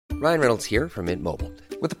Ryan Reynolds here from Mint Mobile.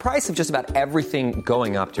 With the price of just about everything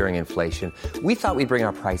going up during inflation, we thought we'd bring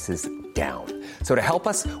our prices down. So to help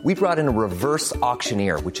us, we brought in a reverse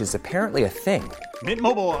auctioneer, which is apparently a thing. Mint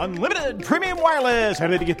Mobile Unlimited Premium Wireless. How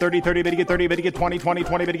to get 30, 30, bit to get 30, bit to get 20, 20,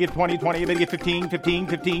 20, bit to get 20, 20, bit to get 15, 15,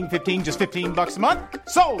 15, 15, just $15 a month?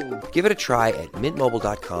 Sold! Give it a try at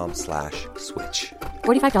mintmobile.com/switch.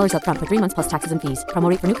 $45 up front for 3 months plus taxes and fees. Promo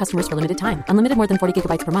rate for new customers for limited time. Unlimited more than 40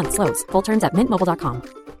 gigabytes per month. Slows full terms at mintmobile.com.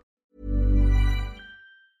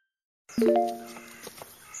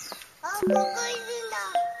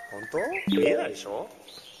 本当？見えないでしょ？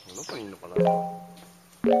どこにいるのかな？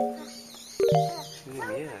見え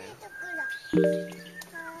ないよ。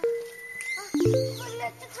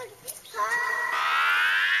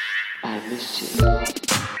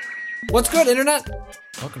What's good, Internet?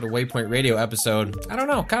 Welcome to Waypoint Radio episode. I don't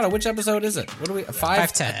know. Kato, which episode is it? What are we?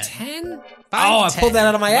 510. 10? Oh, I pulled that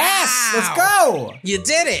out of my ass. Let's go. You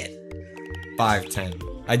did it. 510.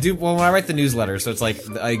 I do when I write the newsletter, so it's like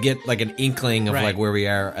I get like an inkling of like where we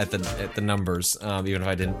are at the numbers, even if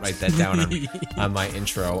I didn't write that down on my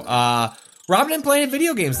intro. Rob didn't play any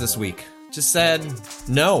video games this week. Just said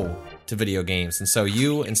no to video games, and so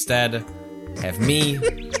you instead have me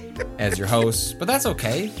as your host. But that's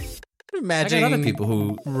okay. Imagine other people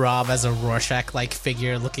who Rob as a Rorschach-like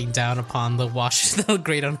figure looking down upon the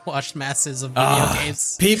great unwashed masses of video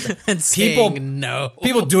games and saying no.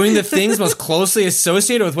 People doing the things most closely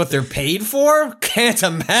associated with what they're paid for? Can't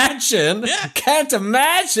imagine. Can't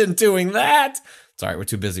imagine doing that. Sorry, we're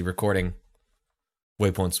too busy recording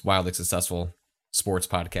Waypoint's wildly successful sports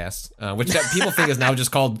podcast, which people think is now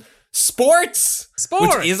just called Sports.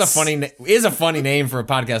 Which is a funny name for a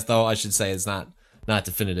podcast, though. I should say it's not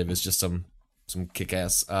definitive. It's just some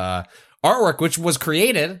kick-ass artwork, which was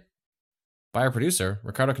created by our producer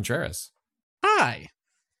Ricardo Contreras. Hi.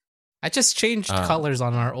 I just changed colors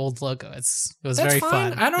on our old logo. It was very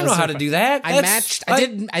fun. I don't know how to do that. I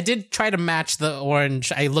did try to match the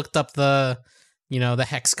orange. I looked up the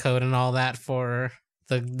hex code and all that for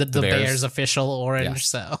the Bears official orange. Yes.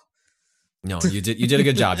 So no, you did a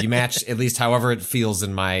good job. You matched at least however it feels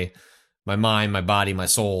in my mind, my body, my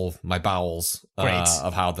soul, my bowels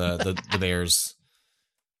of how the Bears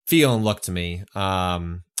feel and look to me.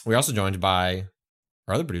 We're also joined by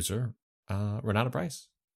our other producer, Renata Price.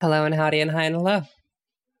 Hello and howdy and hi and hello.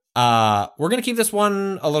 We're going to keep this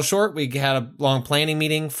one a little short. We had a long planning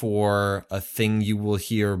meeting for a thing you will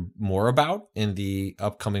hear more about in the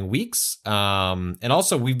upcoming weeks. And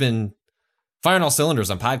also we've been firing all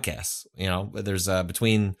cylinders on podcasts. You know, there's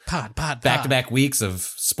between back-to-back weeks of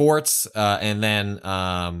sports, and then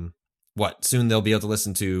soon they'll be able to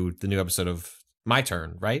listen to the new episode of My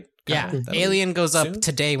Turn, right? Yeah, Alien goes up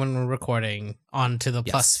today when we're recording onto the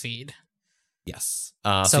Plus feed. Yes.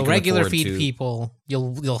 So regular feed people,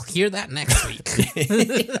 you'll hear that next week.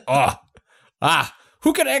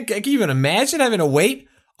 Who could even imagine having to wait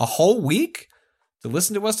a whole week to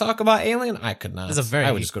listen to us talk about Alien? I could not.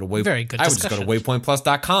 I would just go to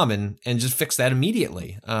waypointplus.com and just fix that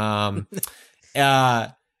immediately.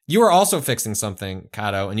 You were also fixing something,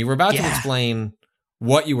 Kato, and you were about to explain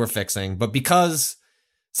what you were fixing, but because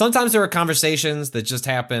sometimes there are conversations that just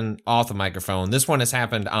happen off the microphone, this one has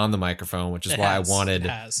happened on the microphone, which is why I wanted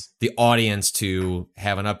the audience to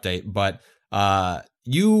have an update. But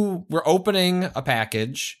you were opening a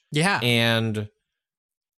package, and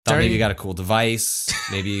maybe you got a cool device.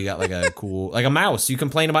 Maybe you got like a mouse. You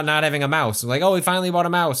complained about not having a mouse. Like, oh, we finally bought a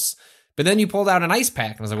mouse. But then you pulled out an ice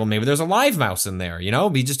pack, and I was like, well, maybe there's a live mouse in there. You know,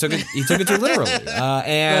 he just took it. He took it too literally.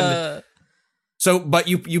 But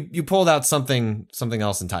you pulled out something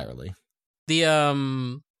else entirely.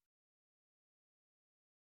 During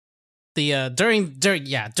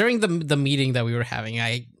the meeting that we were having,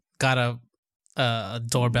 I got a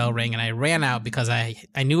doorbell ring, and I ran out because I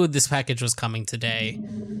knew this package was coming today,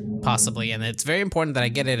 possibly, and it's very important that I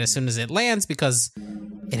get it as soon as it lands because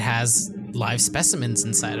it has live specimens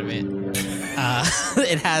inside of it.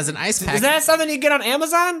 It has an ice pack. Is that something you get on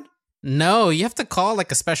Amazon? No, you have to call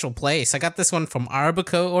like a special place. I got this one from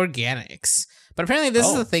Arbico Organics, but apparently this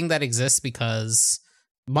is a thing that exists because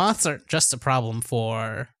moths aren't just a problem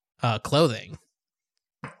for clothing.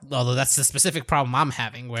 Although that's the specific problem I'm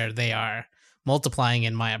having, where they are multiplying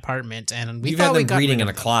in my apartment, and you've had them breeding in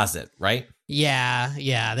a closet, right?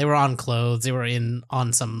 Yeah. They were on clothes. They were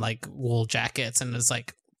on some like wool jackets, and it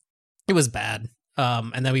was bad.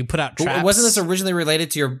 And then we put out traps. Wasn't this originally related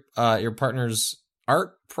to your partner's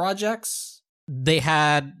art projects? They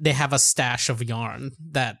have a stash of yarn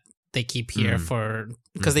that they keep here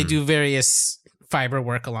because they do various fiber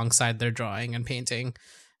work alongside their drawing and painting,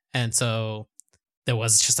 and so there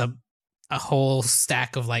was just a a whole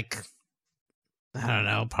stack of like, I don't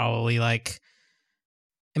know, probably like,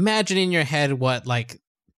 imagine in your head what like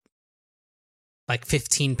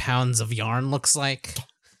 15 pounds of yarn looks like.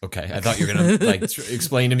 Okay, I thought you were gonna like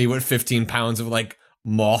explain to me what 15 pounds of like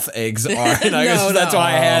moth eggs are, and I guess that's why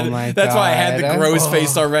I had why I had the gross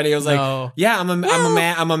face already. I was like, yeah,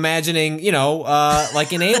 I'm imagining, you know,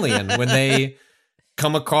 like an alien when they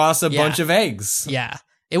come across a bunch of eggs. Yeah,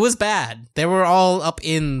 it was bad. They were all up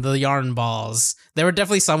in the yarn balls. There were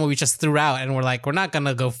definitely some we just threw out, and we're like, we're not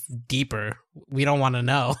gonna go deeper. We don't want to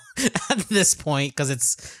know at this point because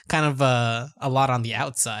it's kind of a lot on the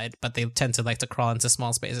outside, but they tend to like to crawl into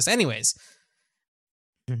small spaces. Anyways,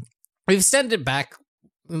 we've sent it back.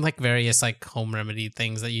 Like various like home remedy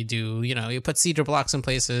things that you do, you know, you put cedar blocks in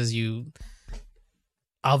places, you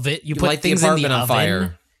put things in the oven.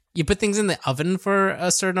 Fire. You put things in the oven for a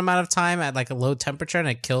certain amount of time at like a low temperature, and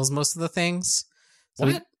it kills most of the things. So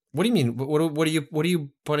what do you mean? What are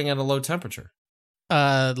you putting at a low temperature?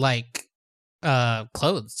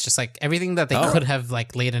 Clothes, just like everything that they could have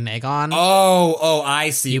like laid an egg on. Oh,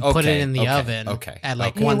 I see. You put it in the oven at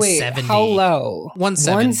like 170. Wait, how low?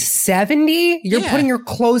 170? You're putting your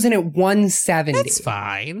clothes in at 170. That's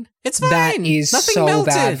fine. It's fine. That is nothing so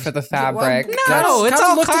melted. Bad for the fabric. No, it's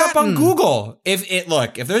all looked cotton. It up on Google. If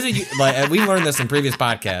there's a like we learned this in previous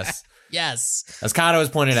podcasts. Yes. As Kato has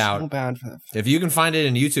pointed out, so bad for if you can find it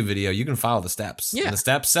in a YouTube video, you can follow the steps. Yeah. And the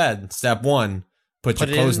steps said, step 1, Put your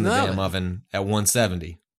clothes in the damn oven at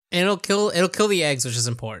 170. And it'll kill the eggs, which is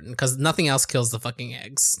important because nothing else kills the fucking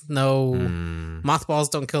eggs. No mothballs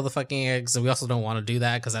don't kill the fucking eggs, and we also don't want to do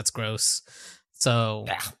that because that's gross. So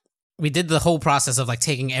we did the whole process of like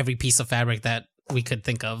taking every piece of fabric that we could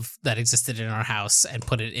think of that existed in our house and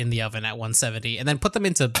put it in the oven at 170, and then put them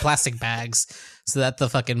into plastic bags so that the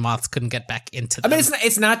fucking moths couldn't get back into them. I mean,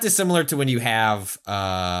 it's not dissimilar to when you have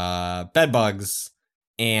bed bugs.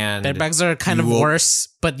 And bed bugs are kind of worse,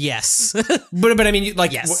 but yes. but I mean,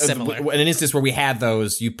 like, yes, similar. In an instance where we had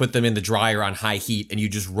those, you put them in the dryer on high heat, and you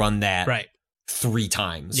just run that 3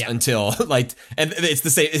 times until like, and it's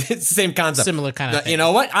the same concept, similar kind of thing. You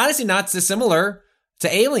know what? Honestly, not dissimilar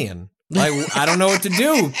to Alien. Like, I don't know what to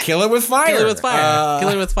do. Kill it with fire. Kill it with fire. Kill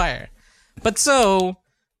it with fire. But so,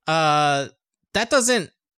 that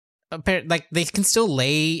doesn't. Like, they can still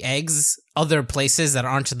lay eggs other places that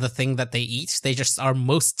aren't the thing that they eat. They just are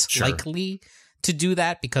most likely to do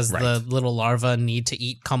that because the little larvae need to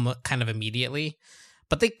eat kind of immediately.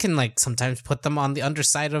 But they can like sometimes put them on the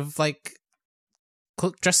underside of like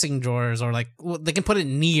dressing drawers, or like they can put it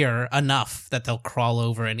near enough that they'll crawl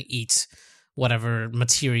over and eat whatever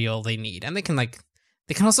material they need. And they can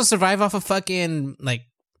also survive off of fucking like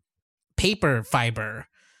paper fiber,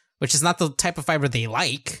 which is not the type of fiber they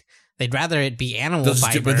like. They'd rather it be animal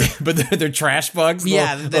fiber. But they're trash bugs?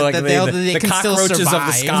 Yeah, they can still survive. The cockroaches of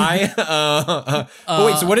the sky?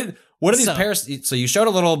 Wait, so what are these parasites? So you showed a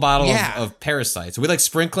little bottle of parasites. Are we like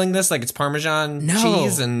sprinkling this like it's Parmesan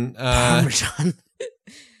cheese? And Parmesan.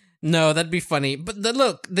 No, that'd be funny. But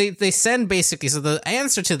look, they send basically, so the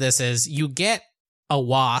answer to this is you get a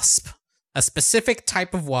wasp, a specific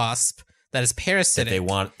type of wasp that is parasitic.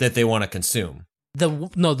 That they want to consume.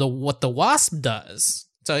 What the wasp does.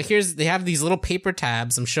 So they have these little paper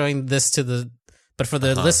tabs. I'm showing this but for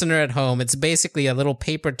the listener at home, it's basically a little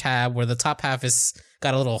paper tab where the top half is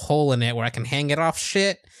got a little hole in it where I can hang it off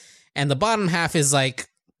shit. And the bottom half is like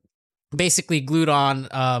basically glued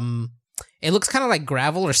on. It looks kind of like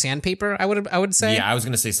gravel or sandpaper, I would say. Yeah, I was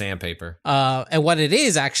going to say sandpaper. And what it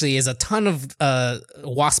is actually is a ton of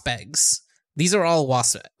wasp eggs. These are all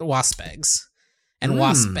wasp eggs and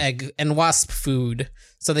wasp food.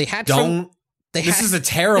 So they hatch This is a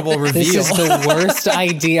terrible reveal. This is the worst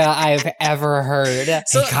idea I've ever heard.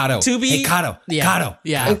 So, hey, Kato. Kato.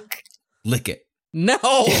 Yeah. Lick it. No.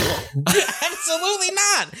 Absolutely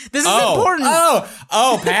not. This is important.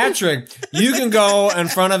 Oh, Patrick, you can go in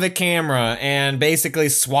front of the camera and basically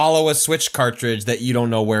swallow a Switch cartridge that you don't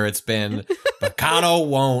know where it's been. But Kato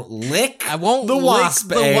won't lick the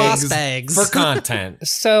wasp eggs for content.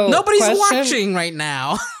 So nobody's watching right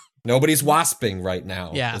now. Nobody's wasping right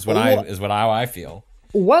now. Yeah. is how I feel.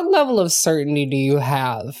 What level of certainty do you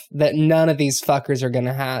have that none of these fuckers are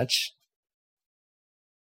gonna hatch?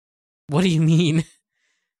 What do you mean?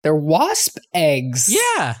 They're wasp eggs.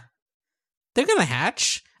 Yeah. They're gonna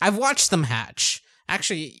hatch. I've watched them hatch.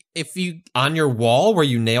 Actually, if you on your wall where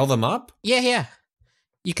you nail them up? Yeah.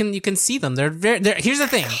 You can see them. They're here's the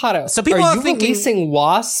thing. Kato, so people are you thinking, releasing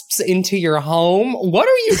wasps into your home? What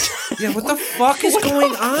are you Yeah, what the fuck is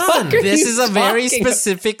going on? This is a very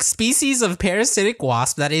specific species of parasitic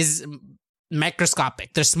wasp that is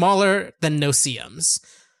microscopic. They're smaller than no-see-ums.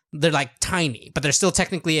 they're like tiny, but they're still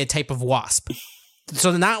technically a type of wasp.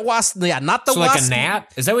 So not wasp, not the so wasp. Like a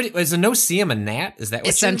gnat? Is that what? Is a no-see-um a gnat? Is that what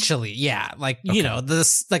essentially? Yeah, like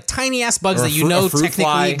this like tiny ass bugs that technically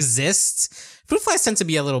fly exists. Fruit flies tend to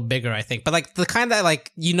be a little bigger, I think, but like the kind that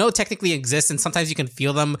like technically exist, and sometimes you can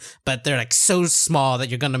feel them, but they're like so small that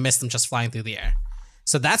you're gonna miss them just flying through the air.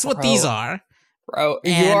 So that's what these are. Bro,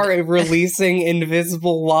 you are releasing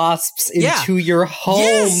invisible wasps into your home.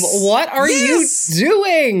 Yes. What are you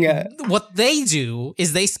doing? What they do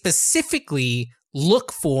is they specifically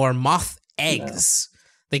look for moth eggs. No.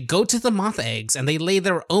 They go to the moth eggs and they lay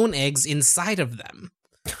their own eggs inside of them.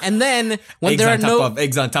 And then when there are no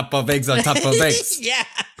eggs on top of eggs on top of eggs. Yeah.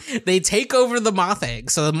 They take over the moth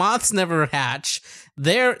eggs. So the moths never hatch.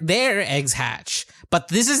 Their eggs hatch. But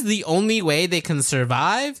this is the only way they can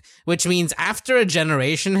survive, which means after a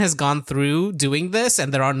generation has gone through doing this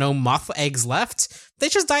and there are no moth eggs left, they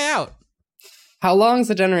just die out. How long does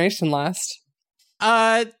a generation last?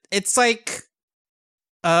 It's like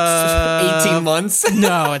 18 months?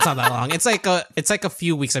 No, it's not that long. It's like a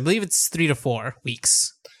few weeks. I believe it's 3 to 4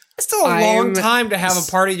 weeks. It's still a long time to have a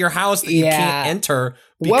part of your house that you can't enter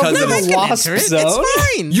because of the wasp zone.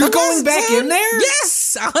 It's fine. You're going back in there?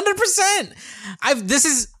 Yes, 100%. This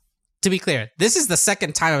is, to be clear, this is the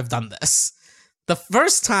second time I've done this. The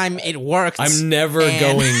first time it worked. I'm never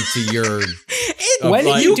going to your. When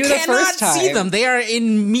did you do the first time? See them. They are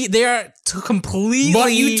in me. They are completely.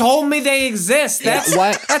 But you told me they exist. That's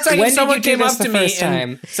like if someone came up to me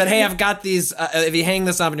and said, "Hey, I've got these. If you hang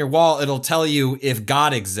this up on your wall, it'll tell you if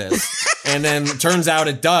God exists." And then turns out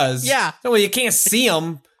it does. Yeah. So, well, you can't see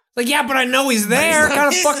him. Like, yeah, but I know he's there. Kind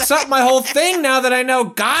of fucks up my whole thing now that I know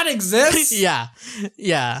God exists.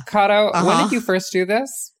 Yeah. Kato, when did you first do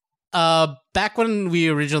this? Back when we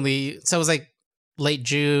originally, so it was like late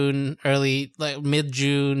June, mid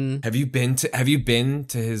June. Have you been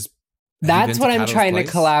to his? That's what I'm trying to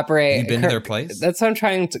collaborate. Have you been to their place? That's what I'm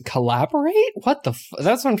trying to collaborate. What the?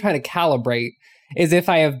 That's what I'm trying to calibrate. Is if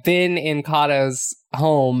I have been in Kato's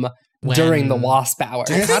home during the wasp hour.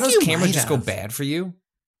 Did Kato's camera just go bad for you?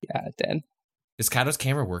 Yeah, it did. Is Kato's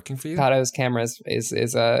camera working for you? Kato's camera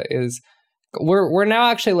is. We're now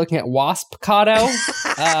actually looking at Wasp Kato.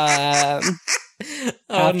 They're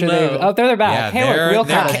back. Yeah, real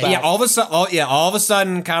Kato's back. Yeah, all of a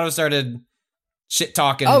sudden, Kato started shit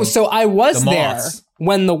talking. Oh, so I was there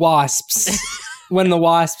when the wasps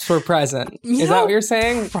were present. Is that what you're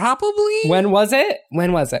saying? Probably. When was it?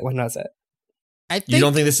 I think you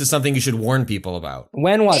don't think this is something you should warn people about?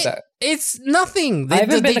 When was it? It's nothing. I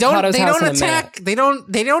haven't been to Kato's house in a attack. They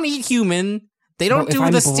don't eat human. They don't do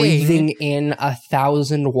the sting. If I'm breathing in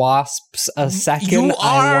 1,000 wasps a second, you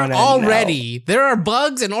are already. Know. There are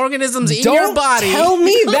bugs and organisms in your body. Don't tell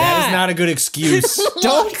me that. That is not a good excuse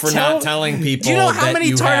for not telling people. Do you know how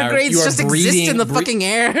many tardigrades just exist in the fucking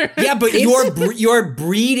air? Yeah, but you're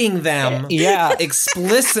breeding them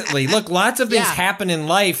explicitly. Look, lots of things happen in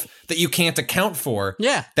life that you can't account for.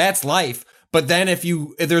 Yeah. That's life. But then if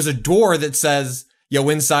there's a door that says, yo,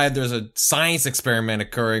 inside there's a science experiment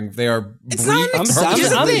occurring. They are I'm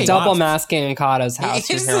double masking in Kato's house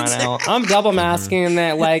from here on out. I'm double masking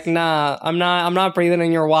that, like, nah, I'm not breathing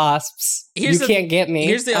in your wasps. You can't get me.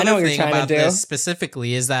 Here's the other thing about this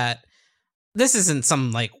specifically is that this isn't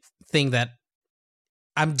some like thing that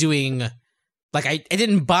I'm doing. Like, I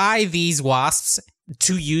didn't buy these wasps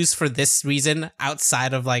to use for this reason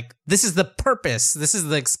outside of like, this is the purpose. This is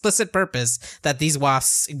the explicit purpose that these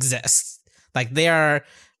wasps exist. Like, they are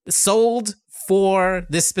sold for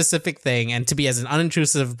this specific thing and to be as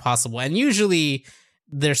unintrusive as possible. And usually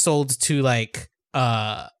they're sold to like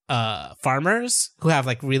farmers who have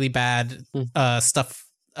like really bad stuff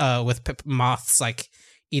with moths like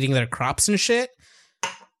eating their crops and shit.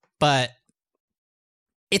 But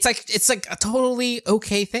it's like a totally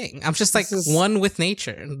okay thing. I'm just like one with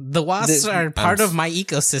nature. The wasps are part of my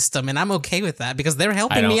ecosystem, and I'm okay with that because they're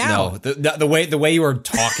helping me out. The way you are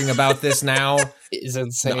talking about this now is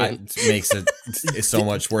insane. Makes it's so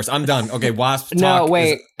much worse. I'm done. Okay, wasp talk. No,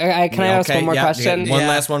 wait. Can I ask one more question? One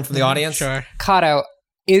last one from the audience? Sure. Kato,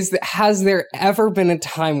 has there ever been a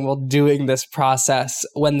time while doing this process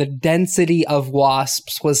when the density of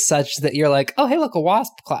wasps was such that you're like, oh, hey, look, a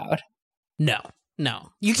wasp cloud? No,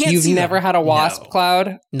 you can't. You've never had a wasp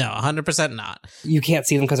cloud? No, 100% not. You can't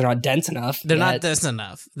see them because they're not dense enough. They're not dense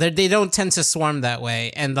enough. They don't tend to swarm that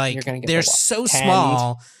way, and like they're so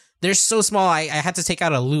small. They're so small. I had to take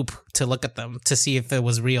out a loop to look at them to see if it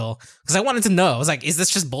was real because I wanted to know. I was like, is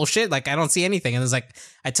this just bullshit? Like, I don't see anything. And it was like,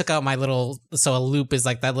 I took out my little. So a loop is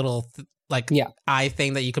like that little eye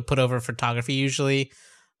thing that you could put over photography usually,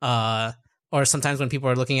 or sometimes when people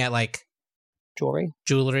are looking at like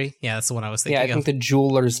Jewelry. Yeah, that's the one I was thinking Yeah, I of. think the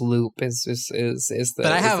jeweler's loop is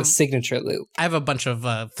the signature loop. I have a bunch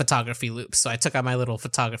of photography loops, so I took out my little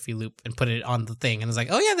photography loop and put it on the thing, and it's like,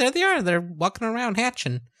 oh yeah, there they are. They're walking around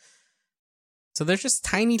hatching. So they're just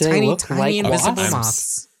tiny like invisible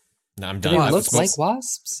moths. No, I'm done. Do they look like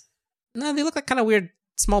wasps? No, they look like kind of weird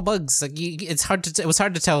small bugs. Like it was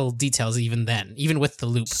hard to tell details even then. Even with the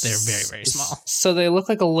loop, they're very, very small. So they look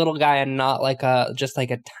like a little guy and not like just like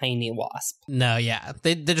a tiny wasp. No, yeah,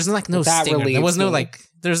 there's like no stinger.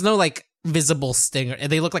 There's no visible stinger.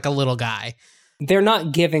 They look like a little guy. They're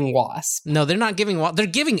not giving wasp. No, they're not giving wasp. They're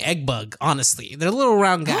giving egg bug. Honestly, they're little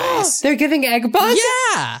round guys. They're giving egg bug.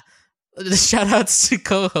 Yeah. Shout outs to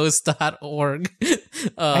cohost.org.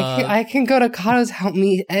 I can go to Kato's Help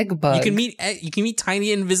Me Egg Bug. You can meet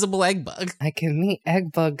tiny invisible egg bug. I can meet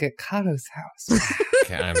egg bug at Kato's house.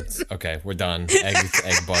 Okay, we're done.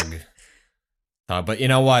 Egg bug. But you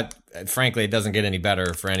know what? Frankly, it doesn't get any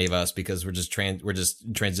better for any of us because we're just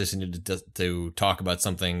transitioning to talk about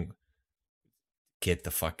something. Get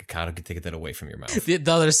the fuck, Kato, get that away from your mouth. The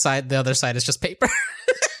other side is just paper.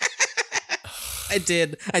 I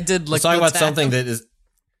did look. Talking about something that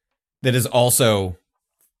is also,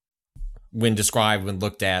 when described, when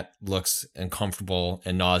looked at, looks uncomfortable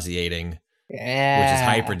and nauseating. Yeah.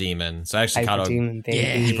 Which is Hyperdemon. So actually, Kato,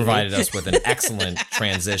 he provided us with an excellent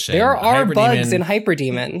transition. There are bugs in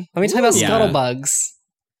Hyperdemon. Let me tell you about Scuttlebugs.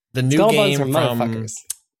 The new game from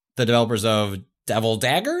the developers of Devil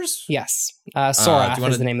Daggers? Yes. Sorath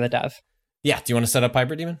is the name of the dev. Yeah. Do you want to set up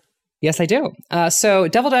Hyperdemon? Yes, I do. So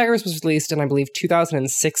Devil Daggers was released in, I believe,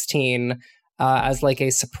 2016 as like a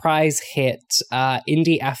surprise hit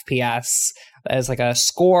indie FPS as like a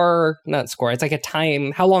it's like a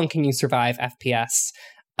time, how long can you survive FPS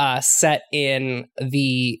set in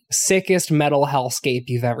the sickest metal hellscape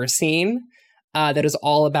you've ever seen. That is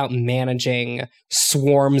all about managing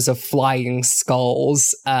swarms of flying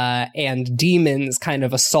skulls and demons kind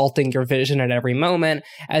of assaulting your vision at every moment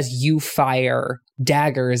as you fire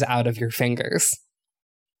daggers out of your fingers.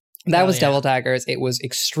 That was Devil Daggers. It was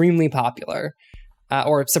extremely popular,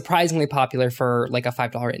 or surprisingly popular for like a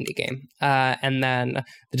 $5 indie game. And then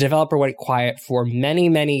the developer went quiet for many,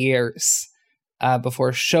 many years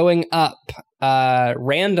before showing up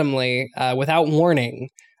randomly without warning.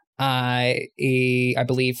 I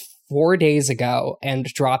believe 4 days ago, and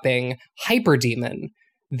dropping Hyperdemon,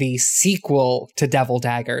 the sequel to Devil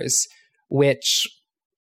Daggers, which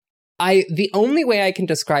the only way I can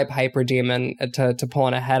describe Hyperdemon, to pull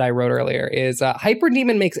on a head I wrote earlier, is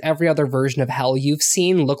Hyperdemon makes every other version of hell you've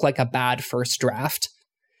seen look like a bad first draft.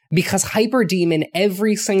 Because Hyperdemon,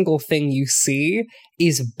 every single thing you see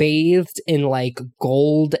is bathed in like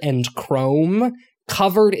gold and chrome,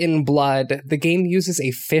 covered in blood. The game uses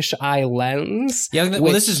a fisheye lens. Yeah,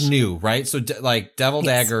 well, this is new, right? So, Devil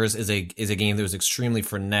Daggers is a game that was extremely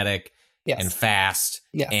frenetic and fast,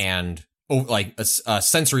 and like a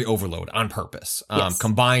sensory overload on purpose,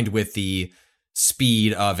 combined with the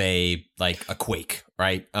speed of a Quake,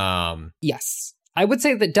 right? Yes, I would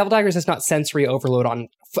say that Devil Daggers is not sensory overload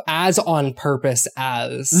on purpose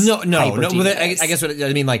as no. I guess what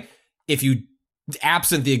I mean, like if you.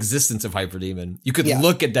 Absent the existence of Hyperdemon, you could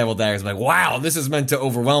look at Devil Daggers and be like, wow, this is meant to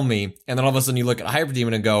overwhelm me. And then all of a sudden you look at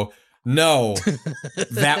Hyperdemon and go, no,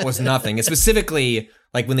 that was nothing. And specifically,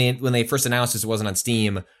 like when they first announced this, it wasn't on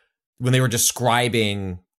Steam, when they were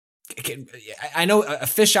describing, I know a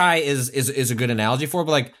fisheye is a good analogy for it,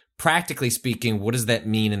 but like practically speaking, what does that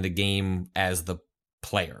mean in the game as the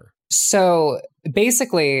player? So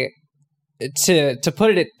basically, to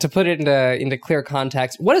put it into clear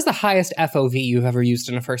context, what is the highest FOV you've ever used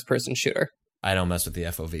in a first-person shooter? I don't mess with the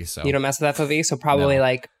FOV, so... You don't mess with FOV? So probably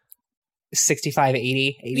like 65,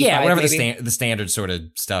 80, 85, yeah, whatever maybe? the standard sort of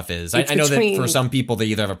stuff is. I know that for some people, they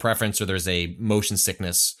either have a preference or there's a motion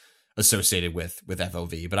sickness associated with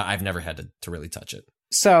FOV, but I've never had to really touch it.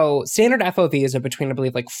 So standard FOV is between, I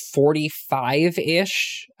believe, like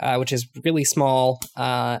 45-ish, which is really small,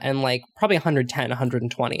 and like probably 110,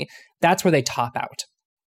 120. That's where they top out.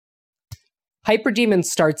 Hyperdemon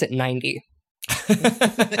starts at 90.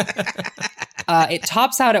 It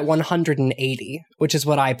tops out at 180, which is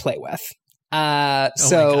what I play with.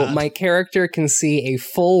 So my character can see a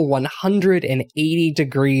full 180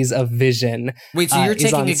 degrees of vision. Wait, so you're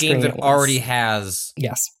taking a game that already has...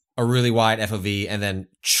 Yes. A really wide FOV, and then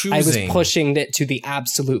choosing... I was pushing it to the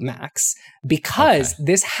absolute max. Because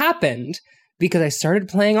this happened because I started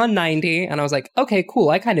playing on 90, and I was like, okay, cool,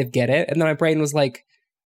 I kind of get it. And then my brain was like,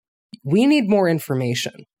 we need more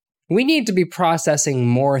information. We need to be processing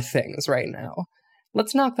more things right now.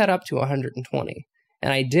 Let's knock that up to 120.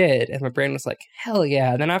 And I did, and my brain was like, hell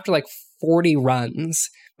yeah. And then after like 40 runs,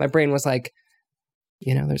 my brain was like,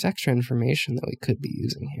 there's extra information that we could be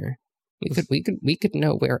using here. We could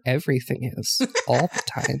know where everything is all the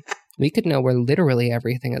time. We could know where literally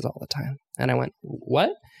everything is all the time. And I went, what?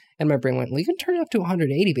 And my brain went, well, you can turn it up to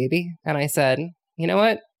 180, baby. And I said, you know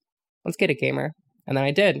what? Let's get a gamer. And then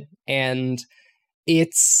I did. And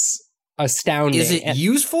it's astounding. Is it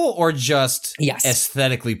useful or just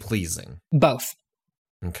aesthetically pleasing? Both.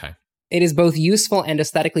 Okay. It is both useful and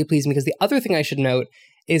aesthetically pleasing, because the other thing I should note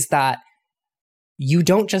is that you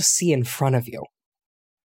don't just see in front of you.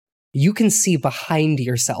 You can see behind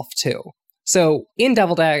yourself too. So in in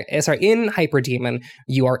Hyperdemon,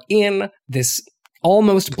 you are in this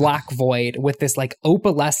almost black void with this like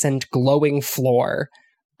opalescent glowing floor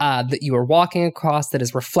that you are walking across that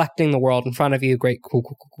is reflecting the world in front of you. Great, cool.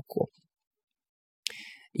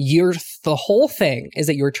 The whole thing is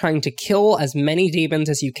that you're trying to kill as many demons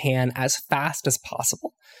as you can as fast as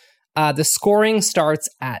possible. The scoring starts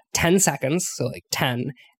at 10 seconds, so like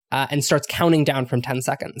 10, and starts counting down from 10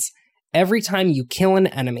 seconds. Every time you kill an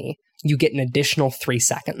enemy, you get an additional 3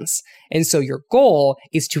 seconds. And so your goal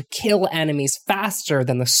is to kill enemies faster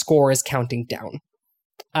than the score is counting down.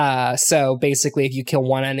 So basically, if you kill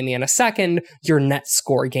one enemy in a second, your net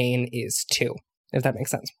score gain is 2. If that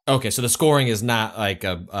makes sense. Okay, so the scoring is not like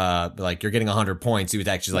like you're getting 100 points. It's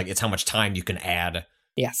actually like it's how much time you can add.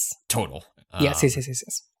 Yes. Total. Yes.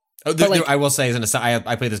 Oh, I will say, as an aside,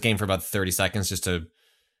 I played this game for about 30 seconds just to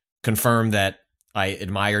confirm that I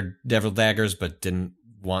admired Devil Daggers, but didn't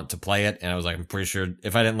want to play it. And I was like, I'm pretty sure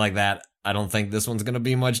if I didn't like that, I don't think this one's going to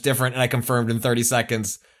be much different. And I confirmed in 30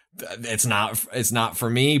 seconds, it's not for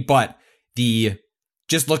me. But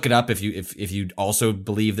just look it up if you also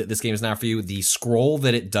believe that this game is not for you. The scroll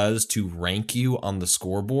that it does to rank you on the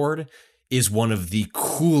scoreboard is one of the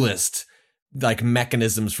coolest like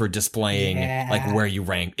mechanisms for displaying like where you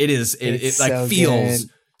rank. It like so feels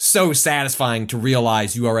good. So satisfying to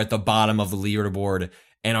realize you are at the bottom of the leaderboard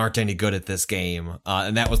and aren't any good at this game.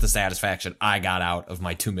 And that was the satisfaction I got out of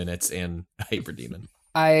my 2 minutes in Hyperdemon.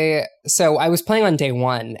 I was playing on day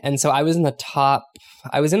 1, and so I was in the top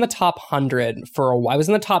 100 for a while. I was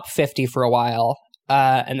in the top 50 for a while,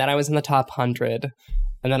 and then I was in the top 100,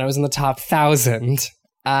 and then I was in the top 1,000,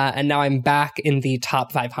 and now I'm back in the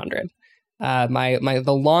top 500.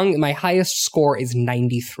 My highest score is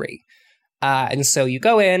 93. And so you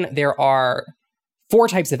go in, there are 4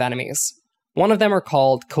 types of enemies. One of them are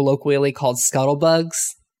colloquially called scuttlebugs.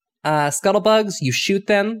 Scuttlebugs, you shoot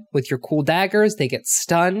them with your cool daggers, they get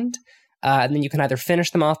stunned, and then you can either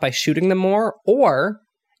finish them off by shooting them more, or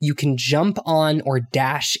you can jump on or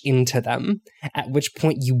dash into them, at which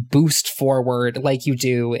point you boost forward like you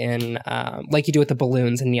do with the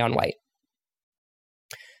balloons in Neon White.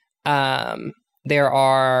 There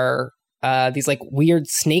are these like weird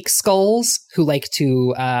snake skulls who like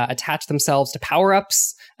to attach themselves to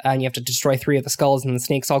power-ups, and you have to destroy 3 of the skulls and the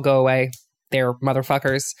snakes all go away. They're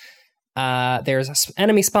motherfuckers. There's an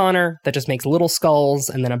enemy spawner that just makes little skulls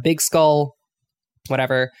and then a big skull,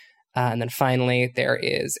 whatever. And then finally, there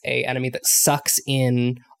is a enemy that sucks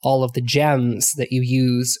in all of the gems that you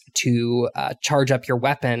use to charge up your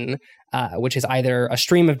weapon, which is either a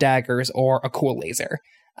stream of daggers or a cool laser.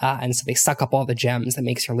 And so they suck up all the gems that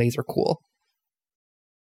makes your laser cool.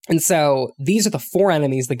 And so these are the 4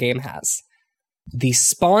 enemies the game has. The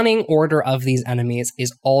spawning order of these enemies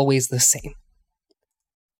is always the same.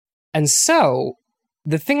 And so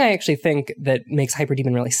the thing I actually think that makes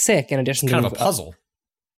Hyperdemon really sick, in addition to... It's kind of a puzzle.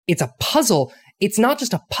 It's a puzzle. It's not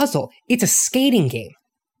just a puzzle. It's a skating game.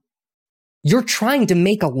 You're trying to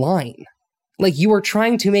make a line. Like, you are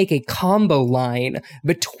trying to make a combo line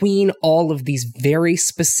between all of these very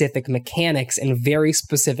specific mechanics and very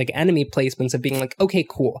specific enemy placements of being like, okay,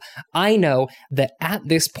 cool. I know that at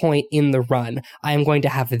this point in the run, I am going to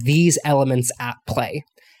have these elements at play.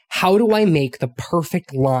 How do I make the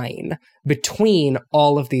perfect line between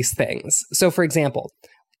all of these things? So, for example,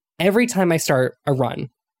 every time I start a run,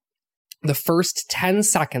 the first 10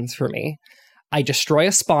 seconds for me, I destroy a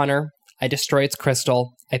spawner, I destroy its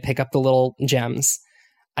crystal, I pick up the little gems,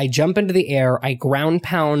 I jump into the air, I ground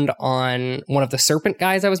pound on one of the serpent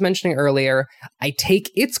guys I was mentioning earlier, I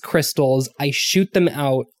take its crystals, I shoot them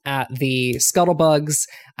out at the scuttlebugs,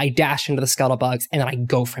 I dash into the scuttlebugs, and then I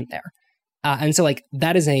go from there. And so, like,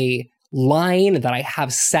 that is a line that I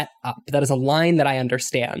have set up. That is a line that I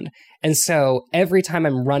understand. And so every time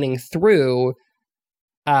I'm running through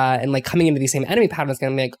and, like, coming into these same enemy patterns, I'm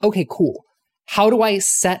going to be like, okay, cool. how do I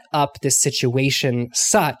set up this situation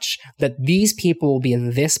such that these people will be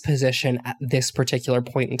in this position at this particular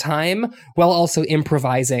point in time while also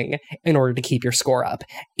improvising in order to keep your score up?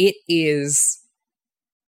 It is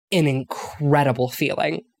an incredible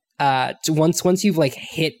feeling. Once you've like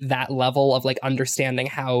hit that level of like understanding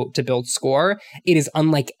how to build score, it is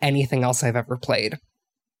unlike anything else I've ever played.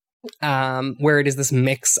 Where it is this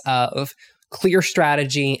mix of clear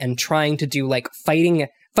strategy and trying to do like fighting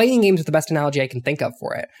games is the best analogy I can think of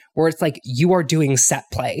for it, where it's like you are doing set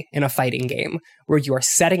play in a fighting game, where you are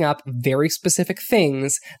setting up very specific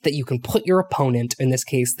things that you can put your opponent, in this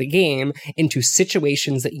case the game, into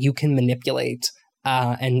situations that you can manipulate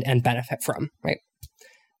and benefit from, right?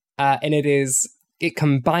 And it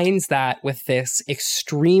combines that with this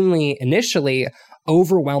extremely, initially,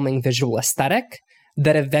 overwhelming visual aesthetic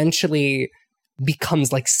that eventually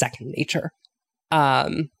becomes like second nature. I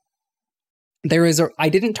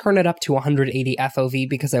didn't turn it up to 180 FOV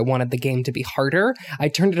because I wanted the game to be harder. I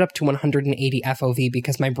turned it up to 180 FOV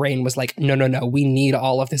because my brain was like, no, we need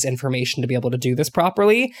all of this information to be able to do this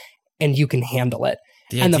properly, and you can handle it.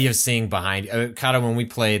 The idea of seeing behind, kind of when we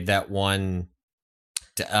played that one,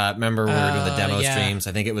 remember we were doing the demo streams?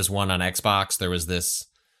 I think it was one on Xbox. There was this,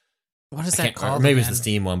 what is that called? Or maybe it was the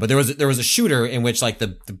Steam one, but there was a shooter in which like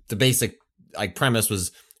the basic like premise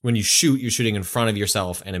was when you shoot, you're shooting in front of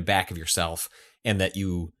yourself and in back of yourself, and that I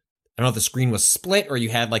don't know if the screen was split or you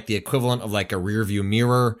had like the equivalent of like a rear view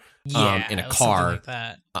mirror in a car. Like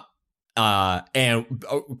that. And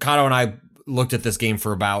Kato and I looked at this game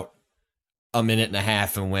for about a minute and a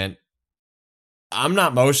half and went, I'm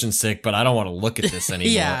not motion sick, but I don't want to look at this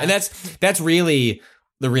anymore. Yeah. And that's really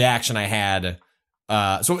the reaction I had.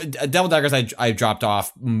 So Devil Daggers, I dropped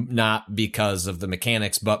off not because of the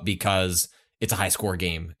mechanics, but because it's a high score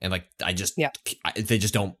game, and like they just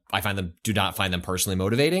don't. Do not find them personally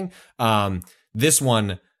motivating. This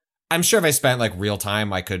one, I'm sure if I spent like real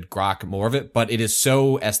time, I could grok more of it, but it is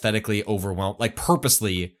so aesthetically overwhelming, like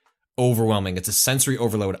purposely overwhelming. It's a sensory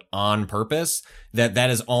overload on purpose that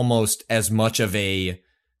is almost as much of a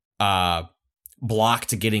block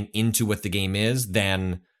to getting into what the game is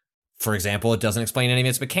than, for example, it doesn't explain any of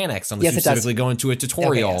its mechanics unless you specifically go into a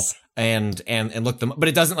tutorial and look them up. But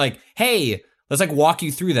it doesn't like, hey, let's like walk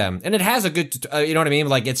you through them. And it has a good, you know what I mean?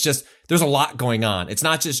 Like, it's just, there's a lot going on. It's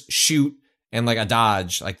not just shoot and like a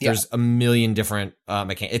dodge. Like there's a million different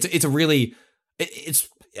mechanics. It's a really, it's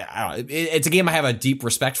a game I have a deep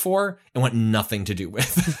respect for and want nothing to do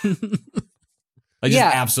with. Like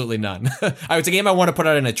just absolutely none. It's a game I want to put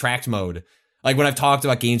out in attract mode. Like when I've talked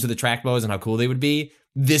about games with attract modes and how cool they would be,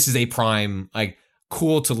 this is a prime, like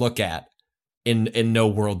cool to look at. In no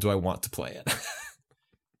world do I want to play it.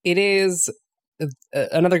 It is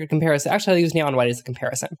another good comparison. Actually, I'll use Neon White as a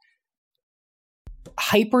comparison.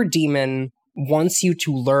 Hyper Demon wants you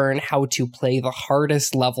to learn how to play the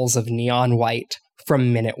hardest levels of Neon White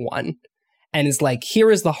from minute one. And is like,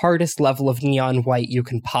 here is the hardest level of Neon White you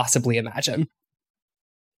can possibly imagine.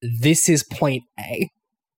 This is point A.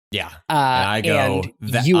 Yeah. And I go,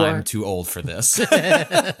 I'm too old for this.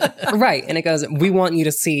 Right. And it goes, we want you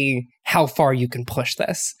to see how far you can push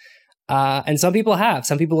this. And some people have.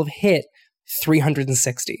 Some people have hit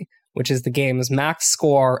 360, which is the game's max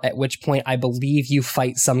score, at which point I believe you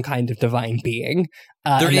fight some kind of divine being.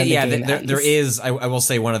 There is, I will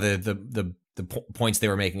say one of the points they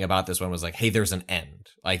were making about this one was like, hey, there's an end.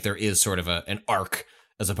 Like there is sort of an arc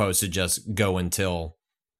as opposed to just go until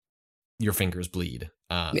your fingers bleed.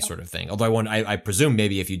 Sort of thing. Although I presume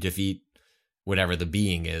maybe if you defeat whatever the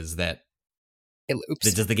being is, that it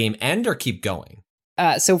loops. Does the game end or keep going?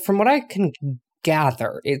 So from what I can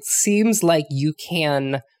gather, it seems like you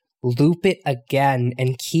can loop it again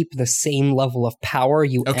and keep the same level of power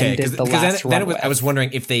you ended the last run with. I was wondering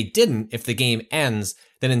if the game ends,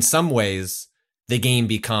 then in some ways the game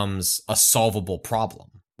becomes a solvable problem,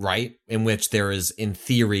 right? In which there is, in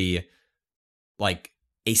theory, like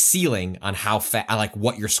a ceiling on how like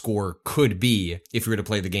what your score could be if you were to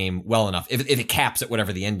play the game well enough. If it caps at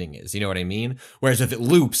whatever the ending is, you know what I mean? Whereas if it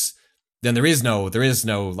loops, then there is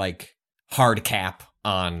no like hard cap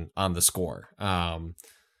on the score.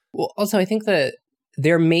 Well, also I think that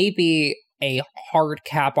there may be a hard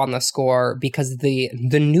cap on the score because the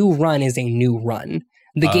new run is a new run.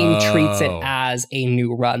 The game treats it as a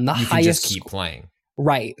new run. The you highest can just keep playing.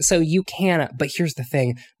 Right. So you can, but here's the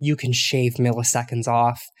thing, you can shave milliseconds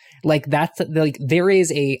off. Like that's like, there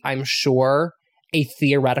is I'm sure, a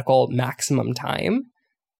theoretical maximum time,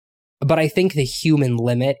 but I think the human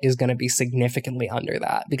limit is going to be significantly under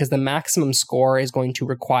that because the maximum score is going to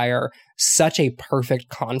require such a perfect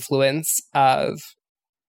confluence of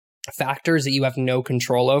factors that you have no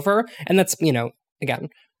control over. And that's, again,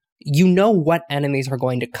 you know what enemies are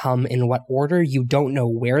going to come in what order. You don't know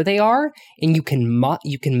where they are, and you can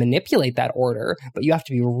manipulate that order, but you have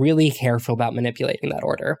to be really careful about manipulating that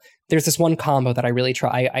order. There's this one combo that I really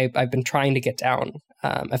I've been trying to get down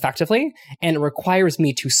effectively, and it requires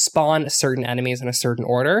me to spawn certain enemies in a certain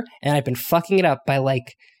order, and I've been fucking it up by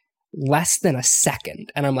like less than a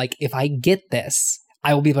second. And I'm like, if I get this,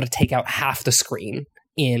 I will be able to take out half the screen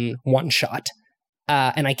in one shot.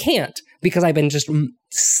 And I can't, because I've been just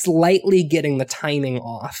slightly getting the timing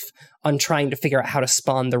off on trying to figure out how to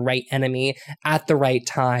spawn the right enemy at the right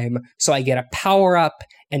time, so I get a power-up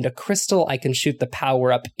and a crystal I can shoot the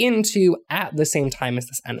power-up into at the same time as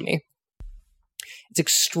this enemy. It's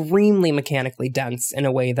extremely mechanically dense in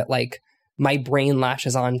a way that, like, my brain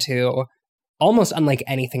latches onto almost unlike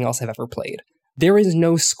anything else I've ever played. There is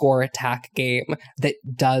no score attack game that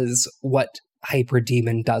does what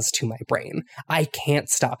Hyperdemon does to my brain. I can't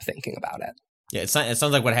stop thinking about it. Yeah, it sounds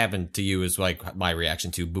like what happened to you is like my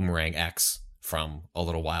reaction to Boomerang X from a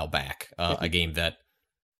little while back. A game that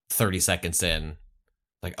 30 seconds in,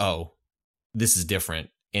 like, oh, this is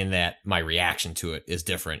different, in that my reaction to it is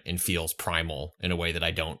different and feels primal in a way that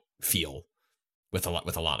I don't feel with a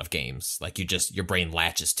lot of games. Like, your brain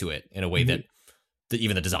latches to it in a way that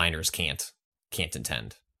even the designers can't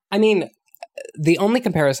intend. I mean, the only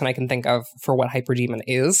comparison I can think of for what Hyperdemon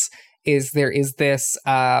is there's this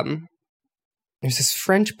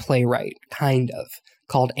French playwright, kind of,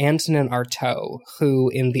 called Antonin Artaud, who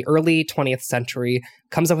in the early 20th century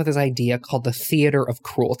comes up with this idea called the theater of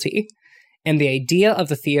cruelty. And the idea of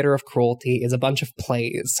the theater of cruelty is a bunch of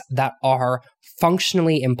plays that are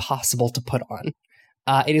functionally impossible to put on.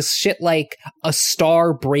 It is shit like a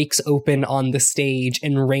star breaks open on the stage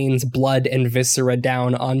and rains blood and viscera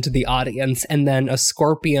down onto the audience, and then a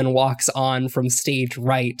scorpion walks on from stage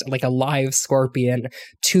right, like a live scorpion,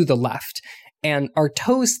 to the left. And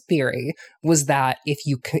Artaud's theory was that if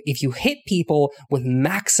you hit people with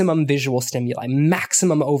maximum visual stimuli,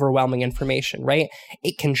 maximum overwhelming information, right,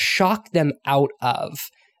 it can shock them out of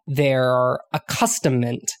their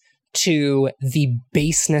accustomment to the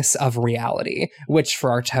baseness of reality, which for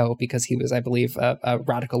Artaud, because he was, I believe, a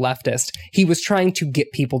radical leftist, he was trying to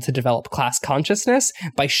get people to develop class consciousness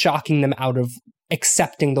by shocking them out of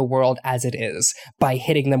accepting the world as it is, by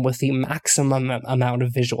hitting them with the maximum amount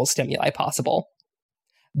of visual stimuli possible.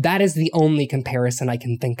 That is the only comparison I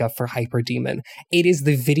can think of for Hyperdemon. It is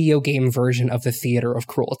the video game version of the theater of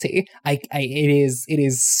cruelty. It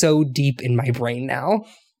is so deep in my brain now.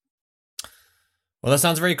 Well, that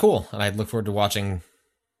sounds very cool, and I look forward to watching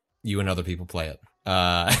you and other people play it.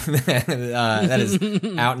 That is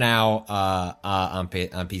out now on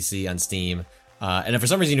PC, on Steam. And if for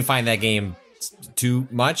some reason you find that game too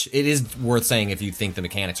much, it is worth saying, if you think the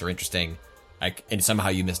mechanics are interesting, and somehow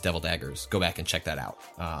you missed Devil Daggers, go back and check that out,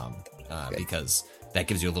 because that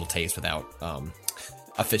gives you a little taste without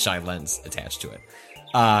a fisheye lens attached to it.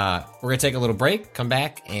 We're going to take a little break, come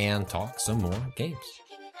back, and talk some more games.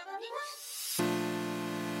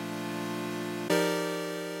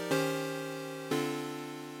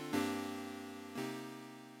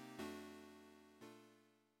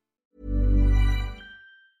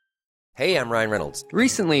 Hey, I'm Ryan Reynolds.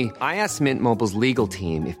 Recently, I asked Mint Mobile's legal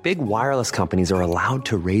team if big wireless companies are allowed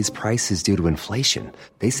to raise prices due to inflation.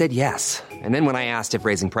 They said yes. And then when I asked if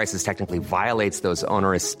raising prices technically violates those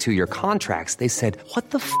onerous 2-year contracts, they said,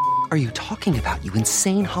 "What the f*** are you talking about, you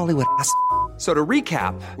insane Hollywood ass?" So to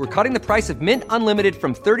recap, we're cutting the price of Mint Unlimited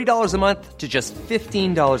from $30 a month to just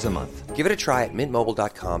 $15 a month. Give it a try at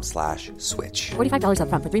mintmobile.com/switch. $45 up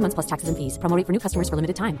front for 3 months plus taxes and fees. Promo rate for new customers for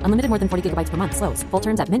limited time. Unlimited more than 40 gigabytes per month. Slows full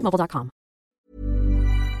terms at mintmobile.com.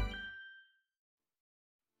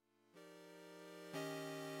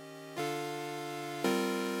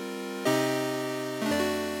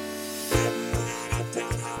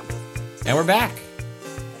 And we're back.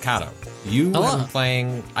 Kato, you have been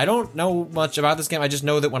playing. I don't know much about this game. I just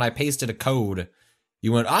know that when I pasted a code,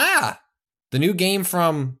 you went, the new game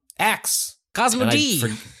from X. Cosmo D.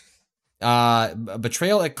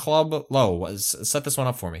 Betrayal at Club Low. Set this one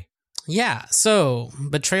up for me. Yeah, so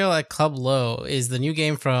Betrayal at Club Low is the new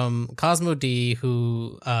game from Cosmo D,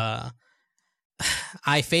 who I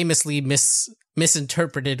famously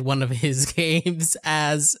misinterpreted one of his games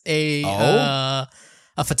as a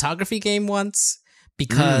photography game once,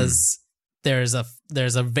 because there's a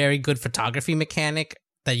very good photography mechanic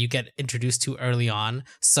that you get introduced to early on,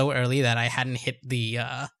 so early that I hadn't hit the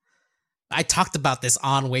I talked about this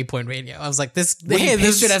on Waypoint Radio. I was like, this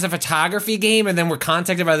pitched it as a photography game, and then we're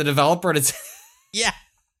contacted by the developer to yeah,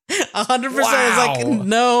 100%. It's like,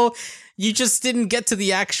 no, You just didn't get to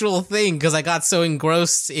the actual thing because I got so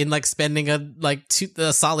engrossed in like spending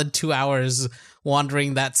a solid 2 hours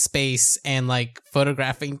wandering that space and like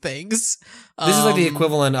photographing things. This is like the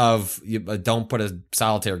equivalent of don't put a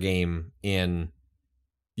solitaire game in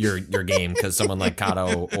your game because someone like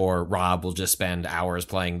Kato or Rob will just spend hours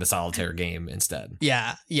playing the solitaire game instead.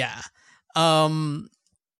 Yeah. And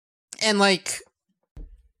like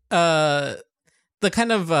the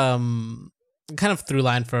kind of through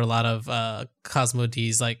line for a lot of Cosmo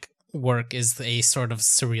D's like work is a sort of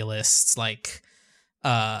surrealist like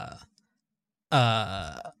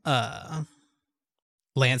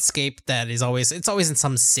landscape that is always in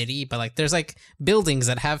some city, but like there's like buildings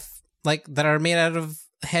that have like that are made out of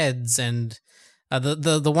heads, and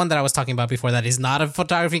the one that I was talking about before that is not a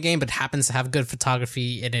photography game but happens to have good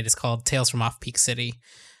photography in it is called Tales from Off-Peak City.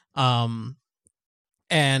 And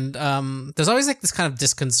there's always like this kind of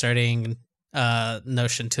disconcerting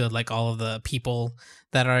notion to like all of the people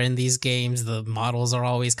that are in these games. The models are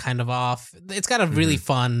always kind of off. It's got a really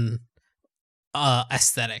fun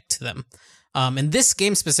aesthetic to them. And this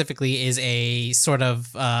game specifically is a sort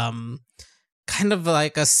of kind of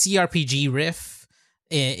like a CRPG riff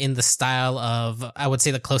in the style of, I would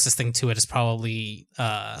say the closest thing to it is probably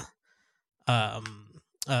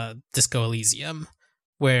Disco Elysium,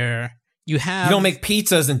 where you don't make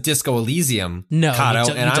pizzas in Disco Elysium, no,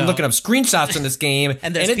 Kato, and I'm looking up screenshots in this game,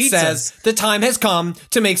 and it says the time has come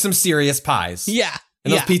to make some serious pies. Yeah.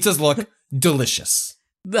 And those pizzas look delicious.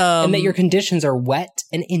 And that your conditions are wet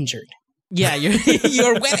and injured. Yeah,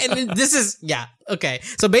 you're wet, and this is okay.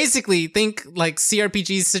 So basically, think like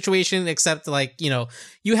CRPG situation, except like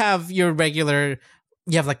you have your regular,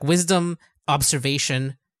 you have like wisdom,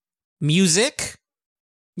 observation, music,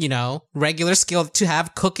 regular skill to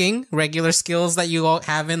have cooking, regular skills that you all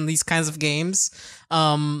have in these kinds of games,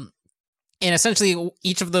 and essentially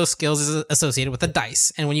each of those skills is associated with a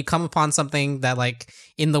dice. And when you come upon something that like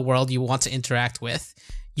in the world you want to interact with,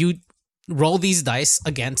 you roll these dice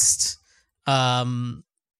against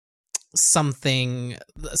something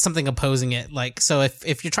opposing it. Like, so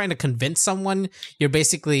if you're trying to convince someone, your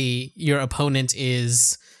opponent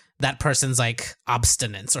is that person's like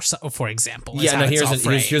obstinance or so, for example. Yeah, no,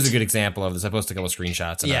 here's a good example of this. I posted a couple of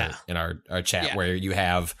screenshots in our chat where you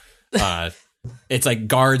have it's like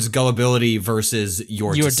guards gullibility versus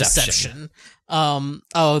your deception.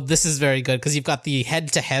 This is very good because you've got the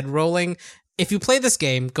head-to-head rolling. If you play this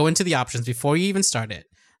game, go into the options before you even start it.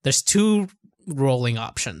 There's 2 rolling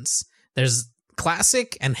options. There's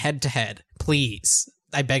classic and head-to-head. Please,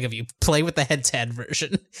 I beg of you, play with the head-to-head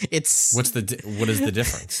version. What is the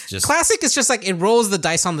difference? Just classic is just like it rolls the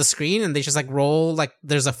dice on the screen and they just like roll like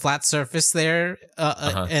there's a flat surface there,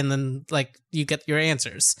 and then like you get your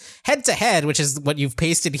answers. Head-to-head, which is what you've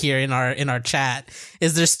pasted here in our chat,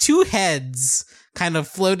 is there's 2 heads kind of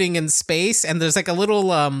floating in space, and there's like a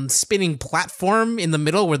little spinning platform in the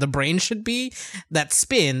middle where the brain should be that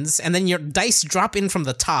spins, and then your dice drop in from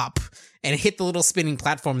the top and hit the little spinning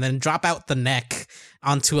platform, then drop out the neck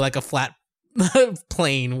onto like a flat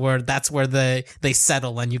plane where that's where they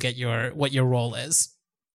settle and you get what your roll is.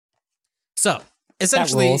 So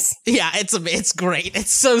essentially, it's great.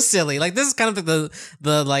 It's so silly. Like this is kind of the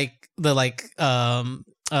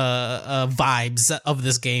vibes of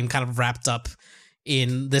this game kind of wrapped up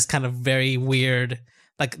in this kind of very weird,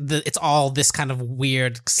 like it's all this kind of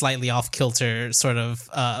weird, slightly off kilter sort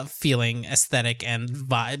of feeling, aesthetic, and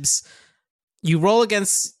vibes. You roll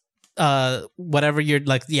against whatever you're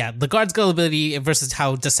like, the guard's gullibility versus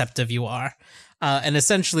how deceptive you are, and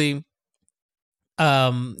essentially,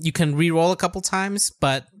 you can re-roll a couple times,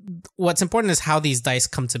 but what's important is how these dice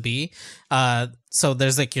come to be. So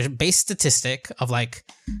there's like your base statistic of like,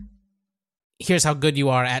 here's how good you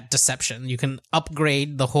are at deception. You can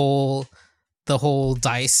upgrade the whole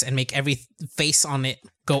dice and make every face on it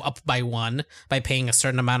go up by 1 by paying a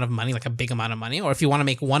certain amount of money, like a big amount of money. Or if you want to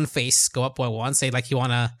make one face go up by 1, say like you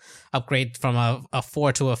want to upgrade from a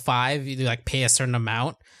 4 to a 5, you do like pay a certain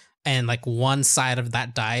amount, and like one side of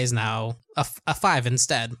that die is now a 5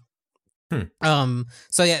 instead.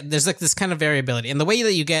 So yeah, there's like this kind of variability, and the way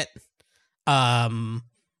that you get the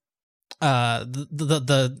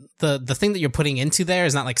thing that you're putting into there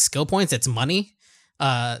is not like skill points, it's money.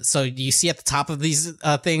 So you see at the top of these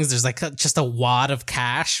things, there's like just a wad of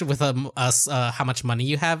cash with how much money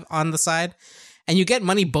you have on the side, and you get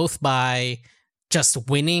money both by just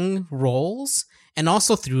winning rolls and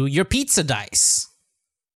also through your pizza dice.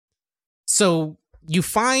 So you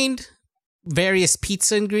find various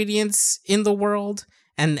pizza ingredients in the world,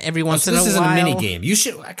 and every once in a while, this isn't a mini game. You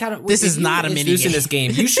should This is not a mini game. This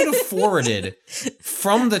game, you should have forwarded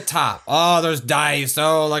from the top. Oh, there's dice.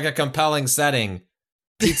 Oh, like a compelling setting.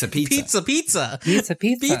 Pizza. Pizza.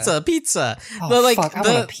 Oh, like, fuck, I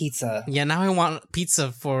want a pizza. Yeah, now I want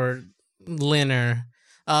pizza for Linner.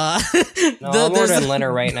 I'm ordering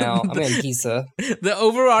Linner right now. I'm getting pizza. The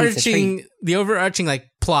overarching like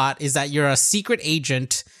plot is that you're a secret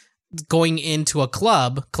agent going into a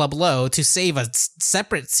Club Low, to save a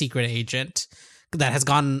separate secret agent that has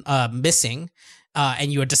gone missing,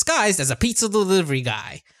 and you are disguised as a pizza delivery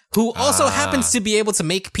guy who also happens to be able to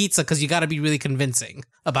make pizza, because you got to be really convincing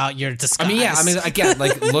about your disguise. Again,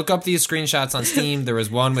 like, look up these screenshots on Steam. There was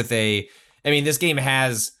one with this game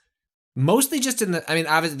has mostly just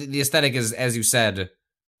obviously the aesthetic is, as you said,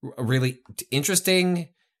 really interesting,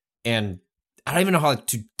 and I don't even know how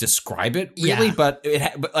to describe it really,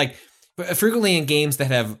 yeah. but frequently in games that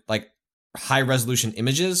have like high resolution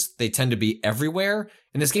images, they tend to be everywhere.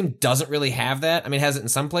 And this game doesn't really have that. I mean, it has it in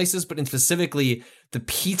some places, but specifically the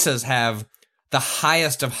pizzas have the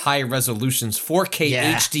highest of high resolutions, 4K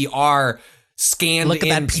HDR scanned Look at in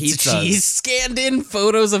that pizza pizzas. cheese, scanned in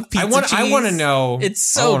photos of pizza cheese. I want to know. It's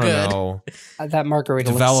so good. That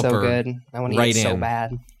margarita looks so good. I want to eat it so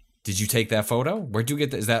bad. Did you take that photo? Where'd you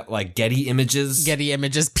get that? Is that like Getty Images? Getty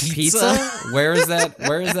Images pizza? Where is that?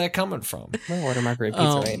 Where is that coming from? I'm gonna order margarita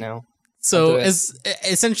pizza right now. So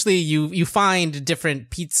essentially, you find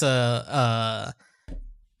different pizza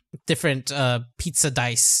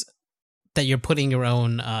dice that you're putting your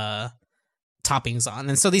own toppings on,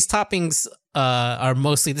 and so these toppings are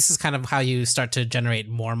mostly. This is kind of how you start to generate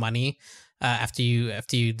more money after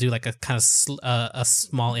you do like a kind of a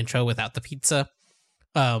small intro without the pizza.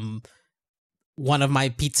 One of my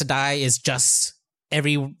pizza die is just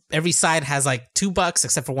every side has like $2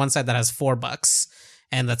 except for one side that has $4,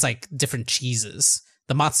 and that's like different cheeses.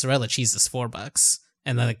 The mozzarella cheese is $4,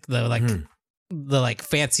 and then the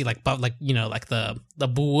fancy like the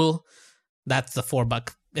boule, that's the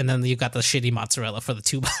 $4, and then you got the shitty mozzarella for the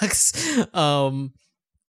 $2.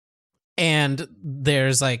 And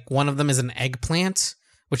there's like one of them is an eggplant,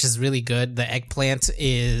 which is really good. The eggplant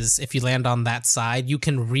is, if you land on that side, you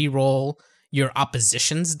can re-roll your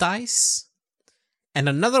opposition's dice. And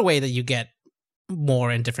another way that you get more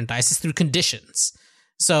in different dice is through conditions.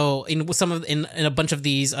 So in a bunch of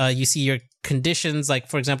these, you see your conditions. Like,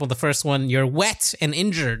 for example, the first one, you're wet and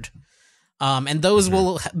injured. And those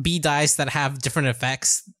will be dice that have different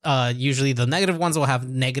effects. Usually the negative ones will have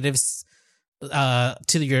negatives to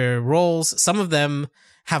your rolls. Some of them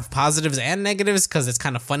have positives and negatives, because it's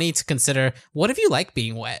kind of funny to consider, what if you like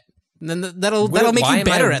being wet? And then that'll make you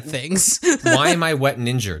better at things. Why am I wet and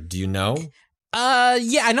injured? Do you know?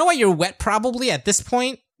 Yeah, I know why you're wet probably at this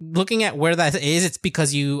point. Looking at where that is, it's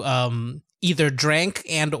because you either drank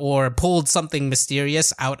and or pulled something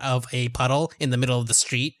mysterious out of a puddle in the middle of the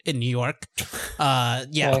street in New York. Yeah.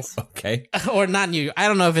 Nice. Okay. Or not New York. I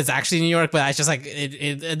don't know if it's actually New York, but it's just like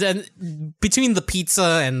between the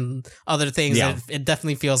pizza and other things, it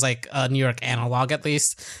definitely feels like a New York analog at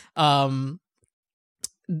least. And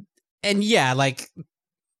yeah, like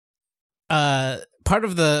part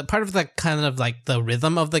of the kind of like the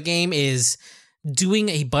rhythm of the game is doing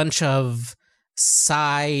a bunch of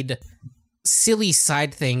silly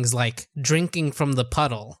side things like drinking from the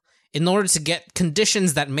puddle in order to get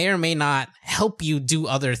conditions that may or may not help you do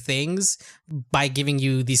other things by giving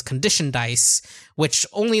you these condition dice, which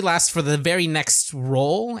only last for the very next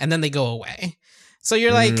roll and then they go away. So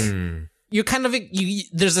you're like, you're kind of,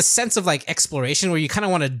 there's a sense of like exploration where you kind of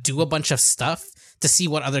want to do a bunch of stuff to see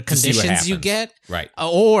what other conditions you get, right?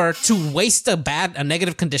 Or to waste a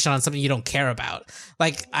negative condition on something you don't care about.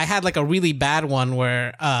 Like I had like a really bad one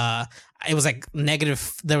where it was like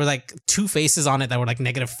negative. There were like 2 faces on it that were like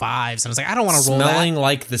 -5s, and I was like, I don't want to roll that. Smelling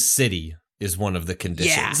like the city is one of the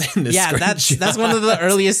conditions. Yeah, that's one of the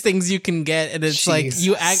earliest things you can get, and it's like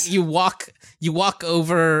you walk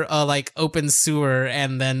over a like open sewer,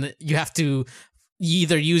 and then you have to. You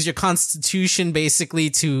either use your constitution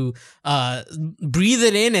basically to breathe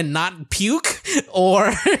it in and not puke,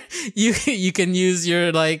 or you can use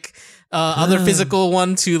your like other physical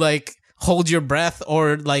one to like hold your breath,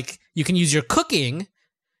 or like you can use your cooking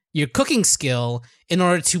skill in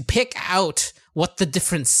order to pick out what the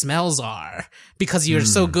different smells are, because you're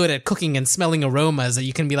so good at cooking and smelling aromas that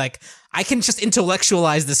you can be like, I can just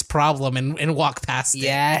intellectualize this problem and walk past it.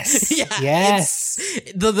 Yes. Yeah, yes.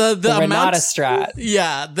 The amount Renata strat.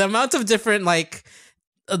 Yeah, the amount of different like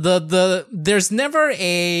there's never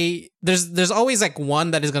there's always like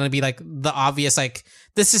one that is going to be like the obvious, like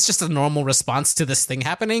this is just a normal response to this thing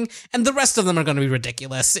happening, and the rest of them are going to be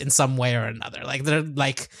ridiculous in some way or another. Like they're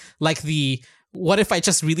like the what if I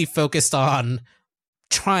just really focused on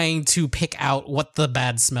trying to pick out what the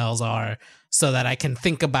bad smells are so that I can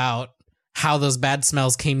think about how those bad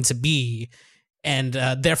smells came to be, and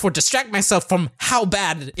therefore distract myself from how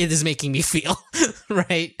bad it is making me feel.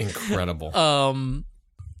 Right? Incredible.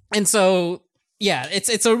 And so, yeah,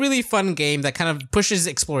 it's a really fun game that kind of pushes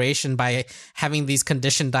exploration by having these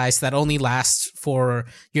condition dice that only last for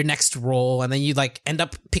your next roll, and then you like end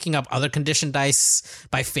up picking up other condition dice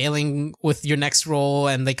by failing with your next roll,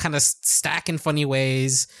 and they kind of stack in funny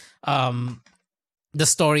ways. The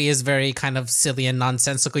story is very kind of silly and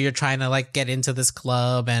nonsensical. You're trying to like get into this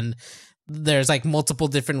club, and there's like multiple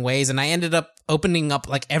different ways, and I ended up opening up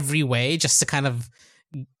like every way just to kind of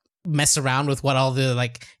mess around with what all the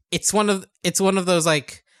like. It's one of those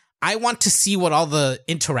like I want to see what all the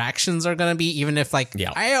interactions are gonna be, even if like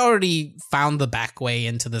I already found the back way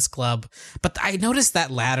into this club, but I noticed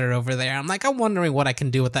that ladder over there. I'm like, I'm wondering what I can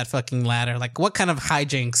do with that fucking ladder. Like, what kind of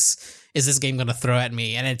hijinks is this game gonna throw at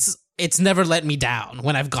me? And it's never let me down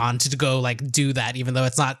when I've gone to go like do that, even though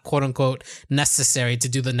it's not quote unquote necessary to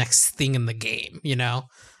do the next thing in the game, you know?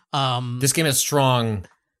 This game is strong.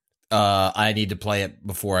 I need to play it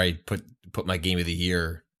before I put my game of the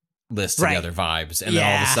year list together vibes, and then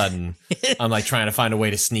all of a sudden I'm like trying to find a way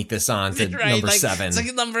to sneak this on to number like, 7. It's like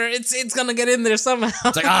it's gonna get in there somehow.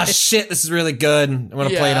 It's like, oh shit, this is really good. I'm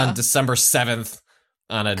gonna play it on December 7th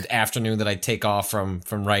on an afternoon that I take off from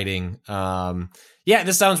writing.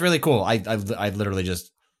 This sounds really cool. I literally just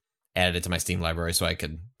added it to my Steam library so I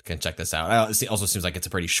can check this out. It also seems like it's a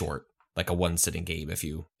pretty short, like a one sitting game if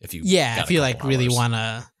you if you like really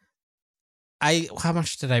wanna. How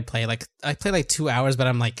much did I play? Like I played like 2 hours, but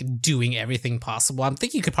I'm like doing everything possible. I'm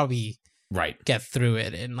thinking you could probably get through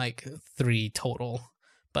it in like 3 total.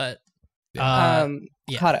 But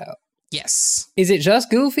Kato. Yes. Is it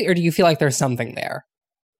just goofy, or do you feel like there's something there?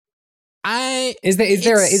 Is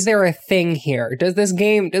there a thing here? Does this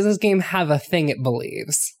game have a thing it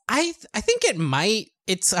believes? I think it might.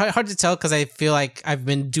 It's hard to tell because I feel like I've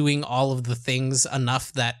been doing all of the things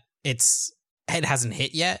enough that it hasn't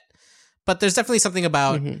hit yet. But there's definitely something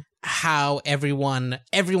about how everyone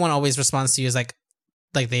always responds to you as like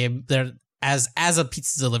they're as a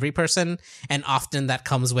pizza delivery person, and often that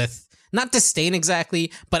comes with not disdain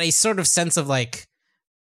exactly, but a sort of sense of like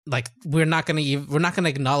we're not gonna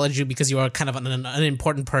acknowledge you because you are kind of an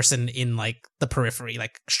important person in like the periphery.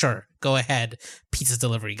 Like, sure, go ahead, pizza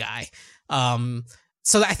delivery guy.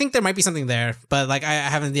 So I think there might be something there, but like I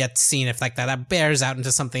haven't yet seen if like that bears out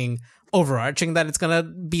into something overarching that it's gonna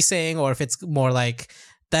be saying, or if it's more like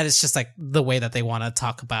that it's just like the way that they want to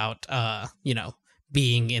talk about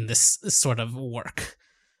being in this sort of work.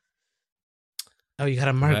 Oh, you got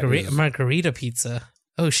a margarita pizza.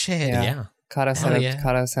 Oh shit. Yeah. Kato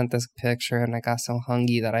sent this picture, and I got so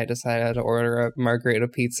hungry that I decided to order a margarita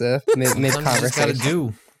pizza mid conversation. Gotta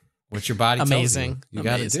do what your body tells you. You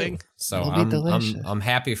gotta do. So I'm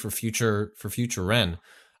happy for future Ren.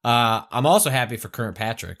 I'm also happy for current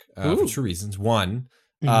Patrick for 2 reasons. One,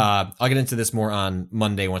 I'll get into this more on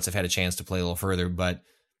Monday once I've had a chance to play a little further, but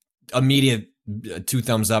immediate 2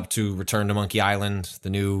 thumbs up to Return to Monkey Island, the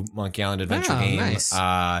new Monkey Island adventure game. Nice.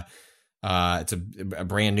 It's a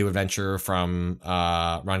brand new adventure from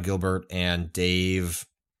Ron Gilbert and Dave.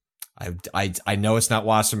 I know it's not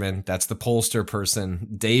Wasserman. That's the pollster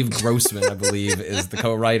person. Dave Grossman, I believe, is the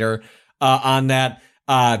co-writer on that.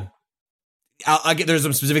 There's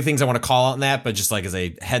some specific things I want to call out on that, but just like as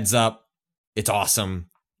a heads up, it's awesome.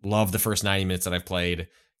 Love the first 90 minutes that I've played.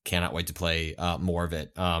 Cannot wait to play more of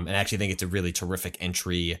it. And I actually think it's a really terrific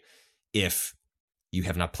entry if you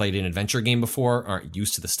have not played an adventure game before, aren't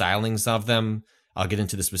used to the stylings of them. I'll get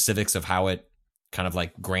into the specifics of how it kind of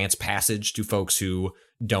like grants passage to folks who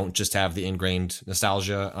don't just have the ingrained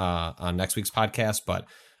nostalgia on next week's podcast, but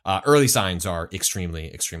early signs are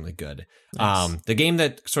extremely, extremely good. Nice. The game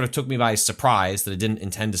that sort of took me by surprise that I didn't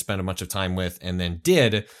intend to spend a bunch of time with and then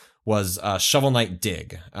did was Shovel Knight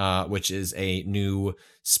Dig, which is a new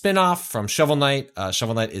spin-off from Shovel Knight.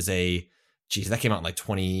 Shovel Knight is that came out in like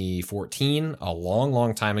 2014, a long,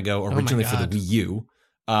 long time ago, originally for the Wii U.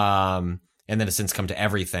 And then has since come to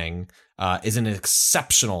everything. Is an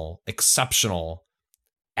exceptional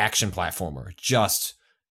action platformer. Just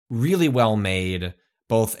really well made.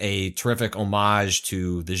 Both a terrific homage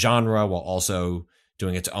to the genre while also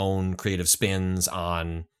doing its own creative spins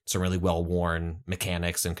on some really well-worn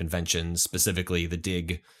mechanics and conventions, specifically the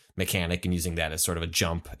dig mechanic and using that as sort of a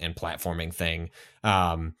jump and platforming thing.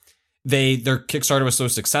 Their Kickstarter was so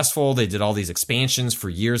successful. They did all these expansions for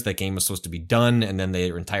years. That game was supposed to be done. And then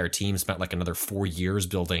their entire team spent like another 4 years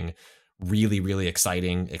building really, really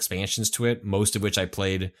exciting expansions to it. Most of which I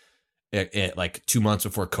played it like 2 months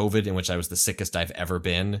before COVID, in which I was the sickest I've ever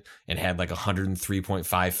been and had like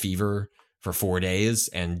 103.5 fever for 4 days.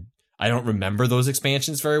 And I don't remember those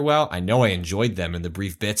expansions very well. I know I enjoyed them in the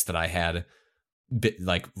brief bits that I had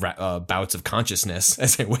bouts of consciousness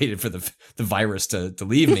as I waited for the virus to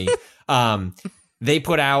leave me. They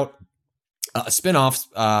put out a spin-off,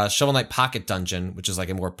 Shovel Knight Pocket Dungeon, which is like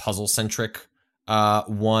a more puzzle-centric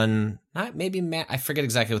one. I forget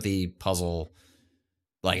exactly what the puzzle,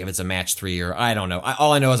 like if it's a match 3 or I don't know.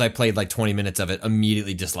 All I know is I played like 20 minutes of it,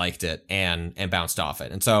 immediately disliked it, and bounced off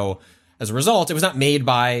it. And so as a result, it was not made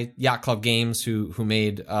by Yacht Club Games, who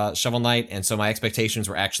made Shovel Knight, and so my expectations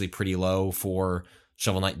were actually pretty low for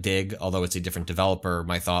Shovel Knight Dig, although it's a different developer.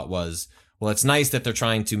 My thought was, well, it's nice that they're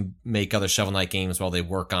trying to make other Shovel Knight games while they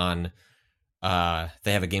work on,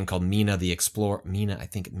 they have a game called Mina the Explorer, Mina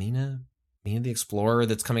the Explorer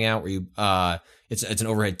that's coming out, where you, it's an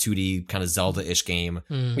overhead 2D kind of Zelda-ish game.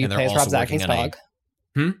 And you play as Rob Zachney's dog.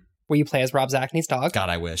 Where you play as Rob Zachney's dog. God,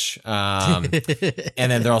 I wish. And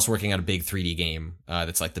then they're also working on a big 3D game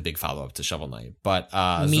that's like the big follow-up to Shovel Knight. But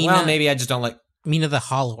maybe I just don't like Mina the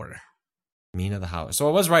Hollower. Mina the Hollower. So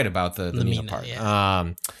I was right about the Mina part.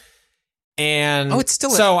 Yeah. And it's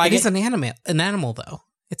still it is an animal though.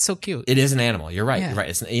 It's so cute. It is an animal. You're right. Yeah. You're right.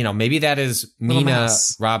 It's, maybe that is Mina,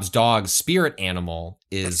 Rob's dog's spirit animal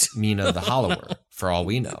is Mina the Hollower, for all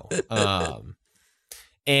we know.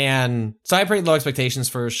 And so I had pretty low expectations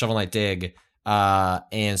for Shovel Knight Dig.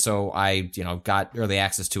 And so I, got early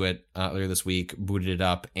access to it earlier this week, booted it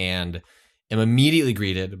up, and am immediately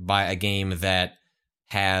greeted by a game that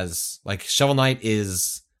has, like, Shovel Knight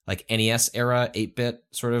is like NES era 8-bit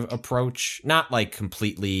sort of approach. Not like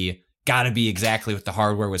completely gotta be exactly what the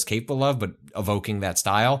hardware was capable of, but evoking that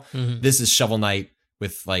style. Mm-hmm. This is Shovel Knight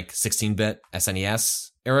with like 16-bit SNES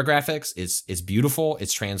era graphics. It's beautiful.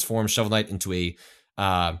 It's transformed Shovel Knight into a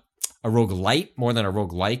roguelite more than a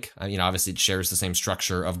roguelike. Obviously it shares the same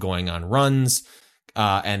structure of going on runs,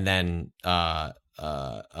 and then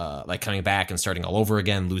like coming back and starting all over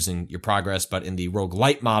again, losing your progress. But in the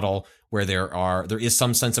roguelite model, where there is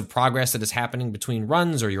some sense of progress that is happening between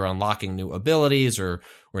runs, or you're unlocking new abilities or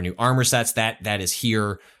new armor sets, that is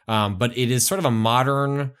here. But it is sort of a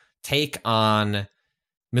modern take on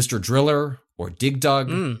Mr. Driller or Dig Dug,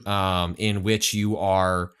 in which you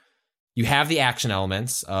have the action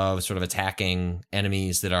elements of sort of attacking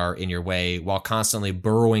enemies that are in your way while constantly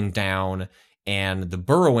burrowing down, and the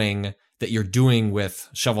burrowing that you're doing with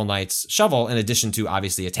Shovel Knight's shovel, in addition to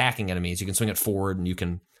obviously attacking enemies, you can swing it forward and you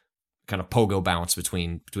can kind of pogo bounce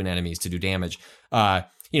between enemies to do damage.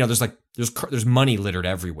 There's money littered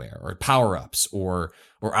everywhere, or power-ups, or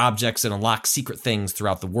objects that unlock secret things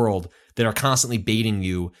throughout the world that are constantly baiting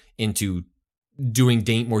you into doing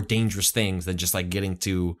more dangerous things than just like getting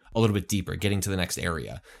to a little bit deeper, getting to the next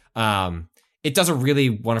area. It does a really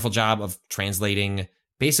wonderful job of translating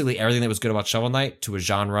basically everything that was good about Shovel Knight to a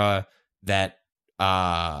genre that,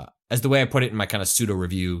 as the way I put it in my kind of pseudo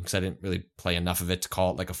review, because I didn't really play enough of it to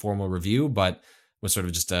call it like a formal review, but was sort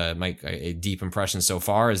of just a deep impression so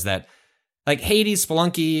far, is that like Hades,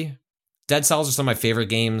 Spelunky, Dead Cells are some of my favorite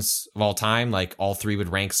games of all time. Like all three would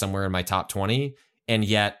rank somewhere in my top 20. And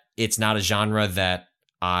yet it's not a genre that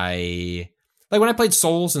I like. When I played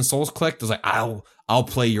Souls and Souls Clicked, I was like, I'll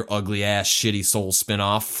play your ugly ass shitty Souls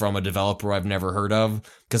spinoff from a developer I've never heard of,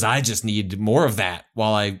 because I just need more of that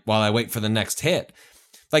while I wait for the next hit.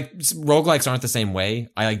 Like roguelikes aren't the same way.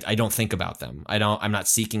 I don't think about them. I'm not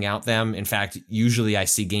seeking out them. In fact, usually I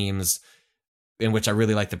see games in which I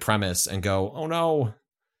really like the premise and go, oh no,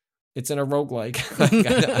 it's in a roguelike.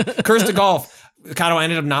 Curse to Golf. Kato, I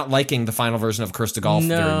ended up not liking the final version of Curse to Golf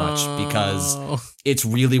very much, because it's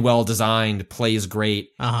really well designed, plays great,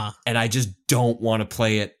 and I just don't want to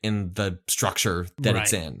play it in the structure that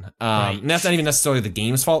it's in. And that's not even necessarily the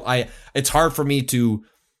game's fault. It's hard for me to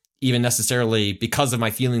even necessarily, because of my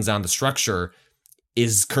feelings on the structure,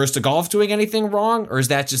 is Curse to Golf doing anything wrong, or is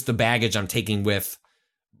that just the baggage I'm taking with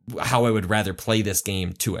how I would rather play this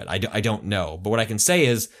game to it? I don't know. But what I can say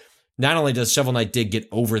is, not only does Shovel Knight Dig get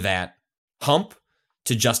over that hump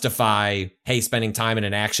to justify, hey, spending time in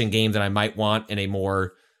an action game that I might want in a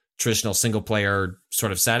more traditional single player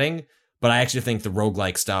sort of setting, but I actually think the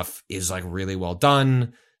roguelike stuff is like really well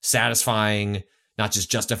done, satisfying, not just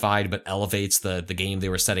justified, but elevates the game they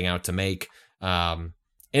were setting out to make. And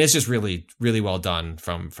it's just really, really well done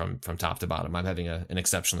from top to bottom. I'm having an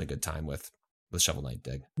exceptionally good time with with Shovel Knight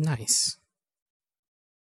Dig. Nice.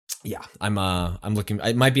 Yeah, I'm looking.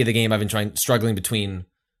 It might be the game I've been struggling between.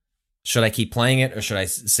 Should I keep playing it or should I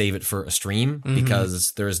save it for a stream?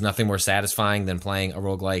 Because there is nothing more satisfying than playing a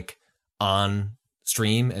roguelike on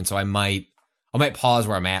stream, and so I might pause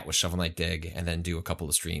where I'm at with Shovel Knight Dig and then do a couple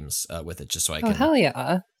of streams with it just so I can. Oh hell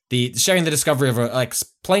yeah! The sharing the discovery of like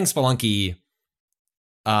playing Spelunky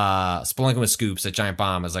with Scoops at Giant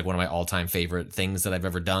Bomb is like one of my all-time favorite things that I've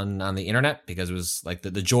ever done on the internet, because it was like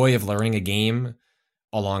the joy of learning a game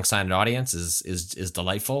alongside an audience is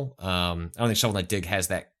delightful. I don't think Shovel Knight Dig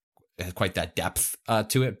has quite that depth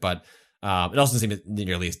to it, but it also doesn't seem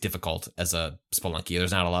nearly as difficult as a Spelunky.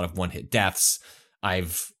 There's not a lot of one-hit deaths.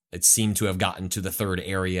 It seemed to have gotten to the third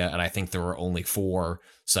area, and I think there were only 4.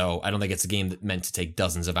 So I don't think it's a game that meant to take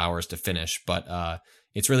dozens of hours to finish, but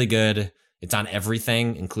it's really good. It's on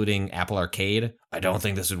everything, including Apple Arcade. I don't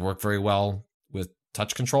think this would work very well with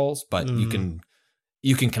touch controls, but you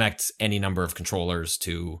can connect any number of controllers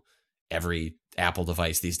to every Apple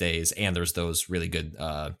device these days, and there's those really good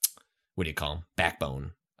what do you call them?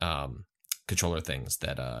 Backbone controller things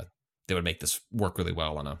that would make this work really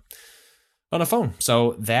well on a phone.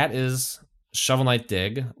 So that is Shovel Knight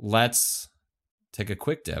Dig. Let's take a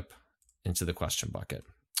quick dip into the question bucket.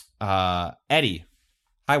 Eddie,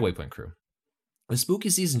 hi Waypoint Crew. Is spooky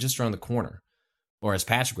season just around the corner? Or as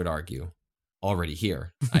Patrick would argue, already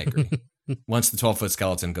here? I agree. Once the 12-foot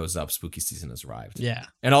skeleton goes up, spooky season has arrived. Yeah.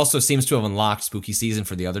 And also seems to have unlocked spooky season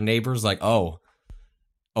for the other neighbors. Like, oh,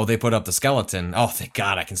 they put up the skeleton. Oh, thank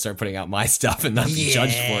God I can start putting out my stuff and not be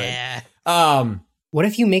judged for it. What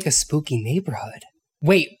if you make a spooky neighborhood?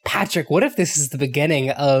 Wait, Patrick, what if this is the beginning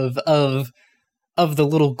of the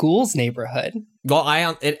little ghouls neighborhood?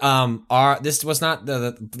 Well, this was not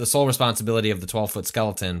the sole responsibility of the 12-foot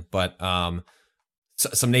skeleton, but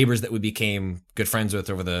some neighbors that we became good friends with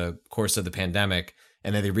over the course of the pandemic,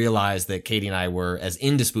 and then they realized that Katie and I were as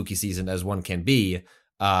into spooky season as one can be.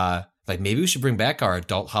 Like, maybe we should bring back our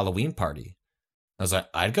adult Halloween party. I was like,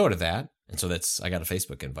 I'd go to that. And so I got a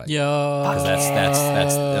Facebook invite. Because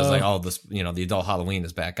that's it was like, oh, this, the adult Halloween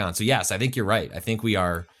is back on. So yes, I think you're right. I think we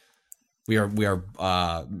are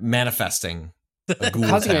manifesting a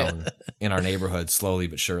ghoul town in our neighborhood slowly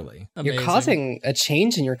but surely. Amazing. You're causing a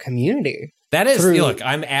change in your community. That is, look,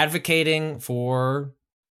 I'm advocating for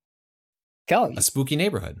Kelly. A spooky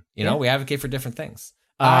neighborhood. We advocate for different things.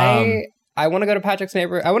 I want to go to Patrick's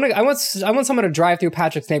neighborhood. I want someone to drive through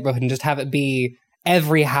Patrick's neighborhood and just have it be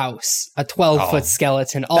every house a 12-foot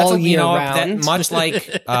skeleton all year round. Much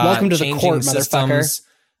like welcome to the court, motherfucker.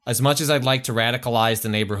 As much as I'd like to radicalize the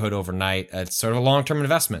neighborhood overnight, it's sort of a long-term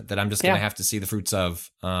investment that I'm just going to have to see the fruits of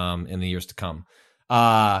in the years to come.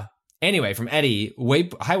 Anyway, from Eddie,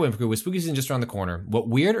 hi Wimperku, with spooky season just around the corner, what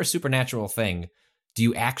weird or supernatural thing do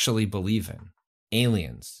you actually believe in?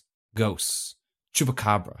 Aliens, ghosts,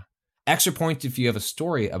 chupacabra. Extra point if you have a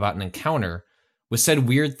story about an encounter with said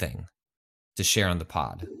weird thing to share on the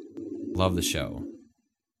pod. Love the show.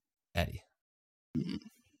 Eddie.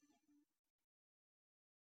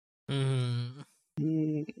 Can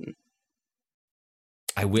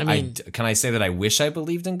I say that I wish I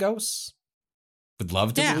believed in ghosts? Would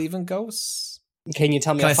love to believe in ghosts. Can you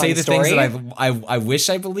tell me? Can I say the things that I wish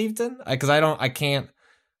I believed in? Because I can't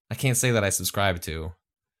say that I subscribe to.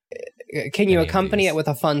 Can you accompany it with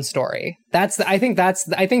a fun story? I think that's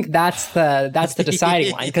the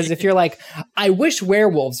deciding line. Because if you're like, I wish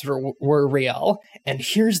werewolves were real, and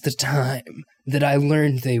here's the time that I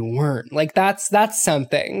learned they weren't. Like that's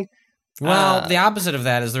something. Well, the opposite of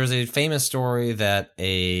that is there's a famous story that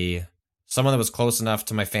someone that was close enough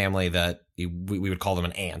to my family that we would call them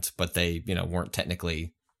an aunt, but they weren't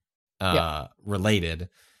technically related.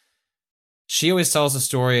 She always tells the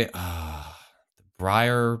story.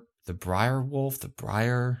 The Briar Wolf,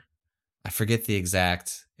 I forget the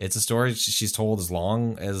exact. It's a story she's told as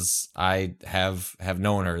long as I have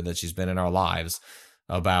known her, that she's been in our lives,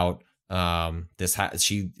 about this.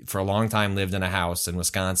 She for a long time lived in a house in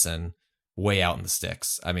Wisconsin, way out in the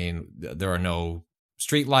sticks. I mean, there are no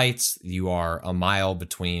street lights. You are a mile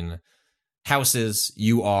between houses.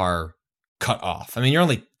 You are cut off. I mean, you're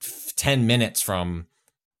only 10 minutes from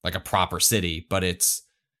like a proper city, but it's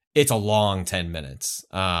a long 10 minutes.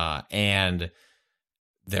 And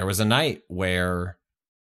there was a night where,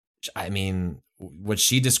 I mean, what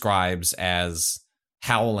she describes as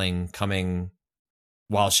howling coming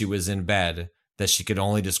while she was in bed, that she could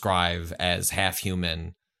only describe as half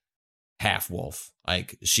human, half wolf.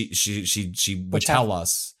 Like she would tell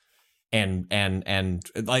us, and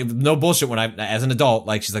like, no bullshit, when as an adult,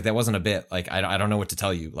 like, she's like, that wasn't a bit. Like, I don't know what to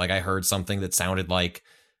tell you. Like, I heard something that sounded like,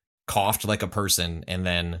 coughed like a person, and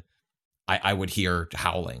then I would hear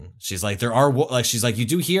howling. She's like, there are she's like, you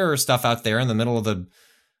do hear stuff out there in the middle of the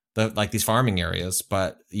like these farming areas,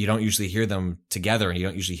 but you don't usually hear them together, and you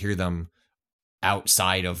don't usually hear them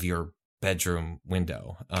outside of your bedroom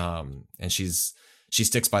window. And she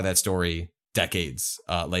sticks by that story decades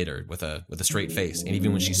later with a straight face. And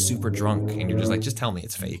even when she's super drunk and you're just like, just tell me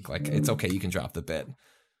it's fake. Like, it's okay, you can drop the bit.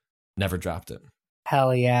 Never dropped it.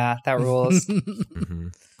 Hell yeah, that rules. Mm-hmm.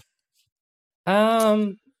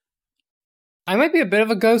 I might be a bit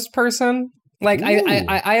of a ghost person. Like,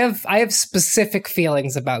 I have specific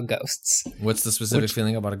feelings about ghosts. What's the specific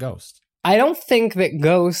feeling about a ghost? I don't think that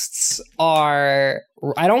ghosts like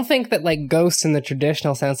ghosts in the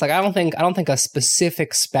traditional sense. Like, I don't think a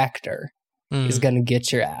specific specter is going to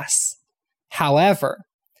get your ass. However,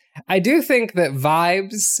 I do think that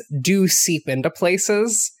vibes do seep into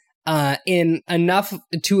places in enough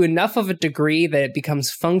of a degree that it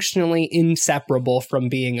becomes functionally inseparable from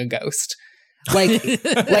being a ghost. Like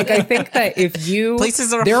I think that if you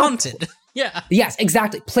places are haunted. Yeah. Yes,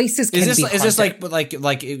 exactly. Places can be haunted. Is this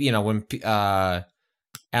like you know, when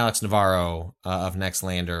Alex Navarro of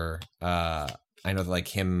Nextlander, I know that like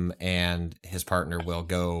him and his partner will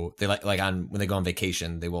go, they like on when they go on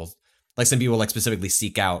vacation, they will, like, some people like specifically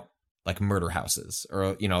seek out like murder houses,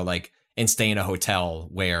 or, you know, like, and stay in a hotel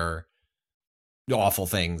where awful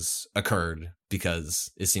things occurred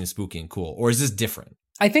because it seems spooky and cool. Or is this different?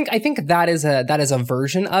 I think that is a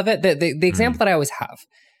version of it. The example that I always have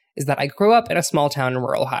is that I grew up in a small town in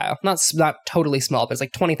rural Ohio. Not totally small, but it's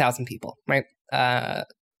like 20,000 people, right?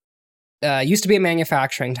 Used to be a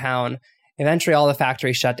manufacturing town. Eventually all the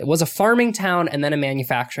factories shut. It was a farming town and then a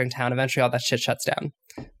manufacturing town. Eventually all that shit shuts down.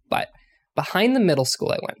 But behind the middle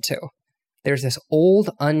school I went to, there's this old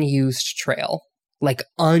unused trail that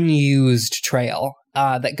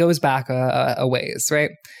goes back a ways, right?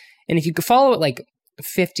 And if you could follow it like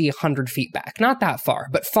 50, 100 feet back, not that far,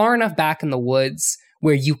 but far enough back in the woods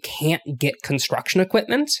where you can't get construction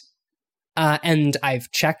equipment. And I've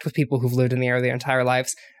checked with people who've lived in the area their entire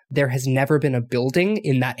lives. There has never been a building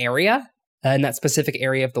in that area, in that specific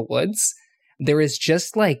area of the woods. There is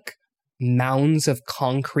just like mounds of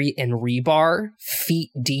concrete and rebar feet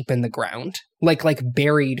deep in the ground, like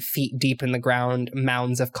buried feet deep in the ground,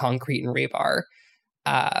 mounds of concrete and rebar.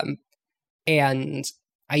 And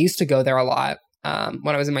I used to go there a lot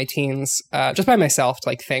when I was in my teens, just by myself to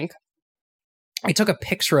like think. I took a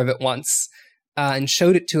picture of it once and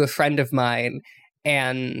showed it to a friend of mine,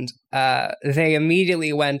 and they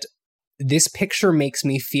immediately went, "This picture makes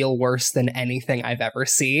me feel worse than anything I've ever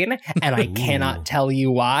seen, and I cannot tell you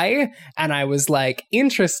why." And I was like,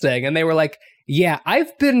 "Interesting." And they were like, "Yeah,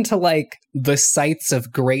 I've been to like the sites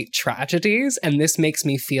of great tragedies, and this makes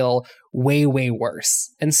me feel way, way worse."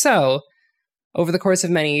 And so, over the course of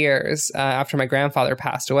many years, after my grandfather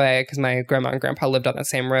passed away, because my grandma and grandpa lived on that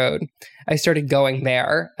same road, I started going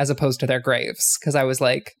there as opposed to their graves, because I was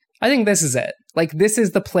like, I think this is it. Like, this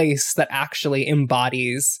is the place that actually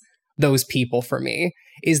embodies those people for me,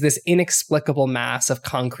 is this inexplicable mass of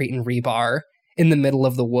concrete and rebar in the middle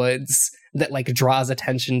of the woods that like draws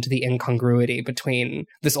attention to the incongruity between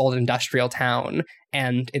this old industrial town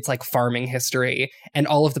and its like farming history and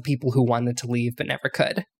all of the people who wanted to leave but never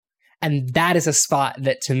could. And that is a spot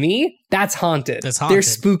that, to me, that's haunted. That's haunted. There's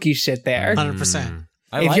spooky shit there. 100%.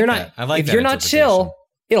 If you're not chill,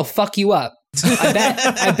 it'll fuck you up.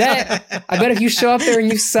 I bet if you show up there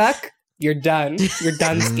and you suck, you're done. You're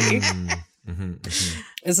done-ski.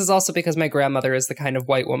 This is also because my grandmother is the kind of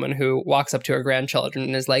white woman who walks up to her grandchildren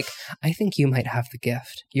and is like, "I think you might have the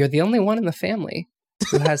gift. You're the only one in the family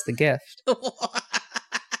who has the gift." What?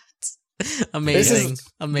 Amazing.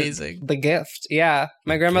 Amazing. The gift. Yeah.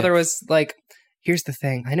 My grandmother was like, "Here's the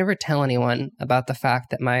thing. I never tell anyone about the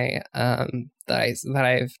fact that my that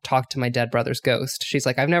I've talked to my dead brother's ghost." She's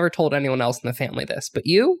like, "I've never told anyone else in the family this, but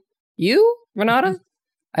you, Renata,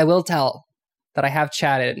 I will tell that I have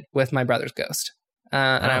chatted with my brother's ghost."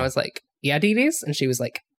 And I was like, "Yeah, Dee Dee's?" And she was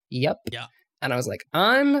like, "Yep." Yeah. And I was like,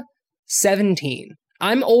 "I'm 17.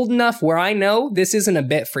 I'm old enough where I know this isn't a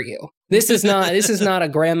bit for you. This is not a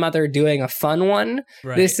grandmother doing a fun one.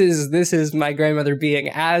 Right. This is my grandmother being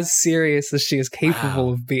as serious as she is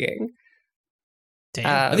capable of being."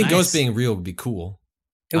 Damn, I think ghosts being real would be cool.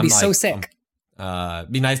 It would be so sick.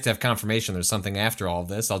 Be nice to have confirmation there's something after all of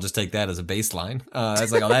this. I'll just take that as a baseline.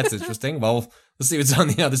 It's like, oh, that's interesting. Well, let's see what's on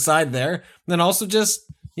the other side there. And then also just,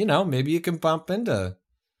 you know, maybe you can bump into,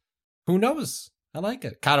 who knows? I like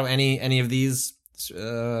it. Kato, any of these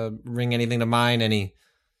ring anything to mind? Any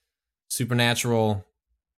supernatural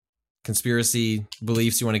conspiracy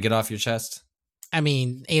beliefs you want to get off your chest? I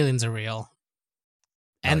mean, aliens are real.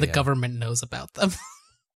 And the government knows about them.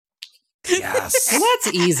 Yes. Well,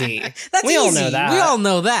 that's easy. We all know that. We all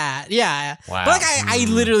know that. Yeah. Wow. But like, I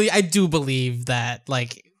literally, I do believe that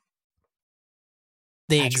like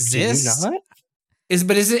they Patrick, exist. do you not? Is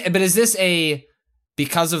this a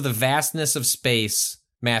because of the vastness of space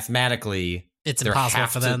mathematically? It's impossible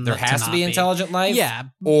for them. There has to be intelligent life. Yeah.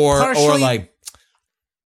 Or like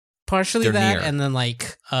partially they're that, near. and then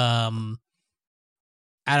like I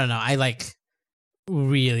don't know. I like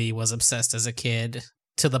really was obsessed as a kid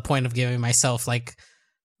to the point of giving myself like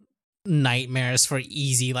nightmares for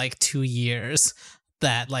easy like 2 years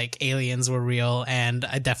that like aliens were real, and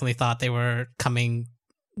I definitely thought they were coming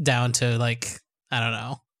down to like I don't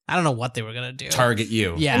know what they were gonna do. Target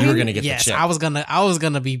you. Yeah, you were gonna get the chip. I was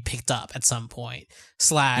gonna be picked up at some point.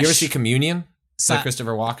 You ever see Communion? The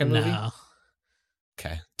Christopher Walken movie? No.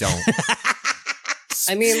 Okay, don't.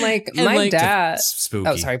 I mean, like And, my like, dad. Spooky.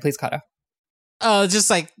 Oh, sorry. Please, Kato. Oh, just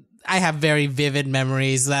like I have very vivid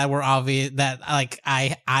memories that were obvious that like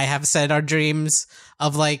I have said are dreams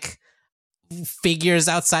of like figures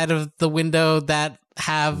outside of the window that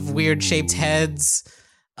have weird shaped heads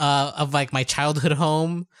of like my childhood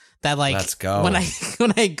home that like Let's go. when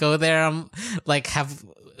I go there I'm like have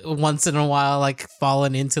once in a while like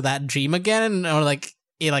fallen into that dream again, or like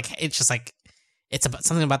it's just like it's about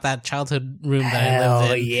something about that childhood room that I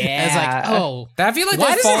lived in. Yeah. And it's like, oh, I feel like why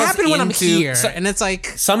that does it falls happen when I'm into- here? so- And it's like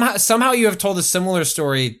Somehow you have told a similar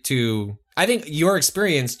story to. I think your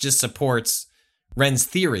experience just supports Ren's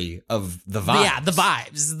theory of the vibes. yeah, the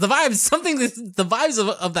vibes, something that the vibes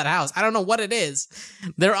of that house. I don't know what it is.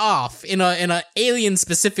 They're off in a alien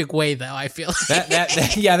specific way though. I feel like.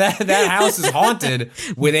 that house is haunted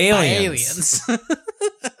with aliens.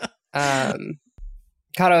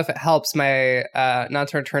 Kato, if it helps, my not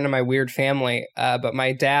to return to my weird family, but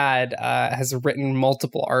my dad has written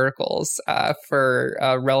multiple articles for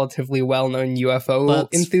relatively well-known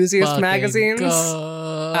UFO enthusiast magazines.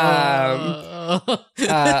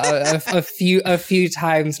 A few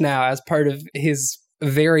times now as part of his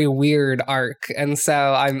very weird arc, and so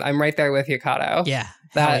I'm right there with you, Kato. Yeah,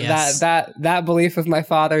 that belief of my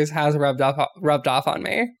father's has rubbed off on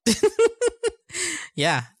me.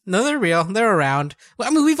 Yeah, no, they're real. They're around. I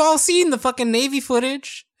mean, we've all seen the fucking Navy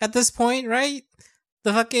footage at this point, right?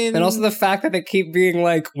 The fucking and also the fact that they keep being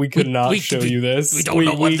like, we could not show you this. We don't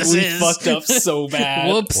know what this is. We fucked up so bad.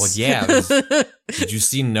 Whoops. Well, yeah. Did you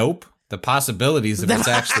see Nope? The possibilities of it's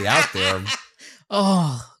actually out there.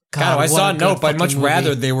 Oh God! God, I saw Nope. I'd much movie.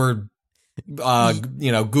 rather they were,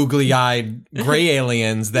 googly-eyed gray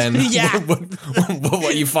aliens than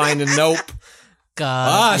what you find in Nope.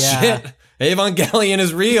 God, Shit. Evangelion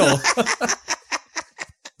is real.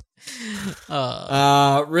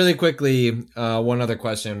 Really quickly, one other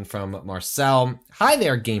question from Marcel. Hi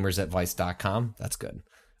there, gamers at Vice.com. That's good.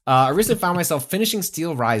 I recently found myself finishing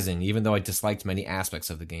Steel Rising, even though I disliked many aspects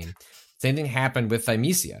of the game. Same thing happened with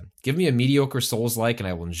Thymesia. Give me a mediocre Souls-like and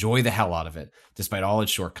I will enjoy the hell out of it, despite all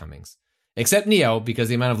its shortcomings. Except Neo, because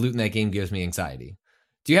the amount of loot in that game gives me anxiety.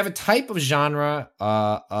 Do you have a type of genre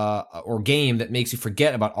or game that makes you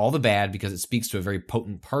forget about all the bad because it speaks to a very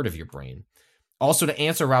potent part of your brain? Also, to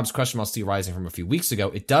answer Rob's question about Steel Rising from a few weeks ago,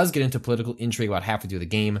 it does get into political intrigue about halfway through the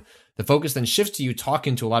game. The focus then shifts to you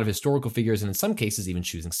talking to a lot of historical figures and in some cases even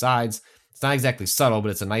choosing sides. It's not exactly subtle, but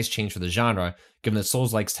it's a nice change for the genre, given that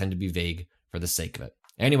Souls-likes tend to be vague for the sake of it.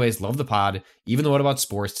 Anyways, love the pod, even the What About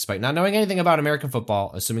Sports, despite not knowing anything about American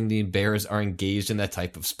football, assuming the Bears are engaged in that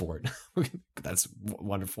type of sport. That's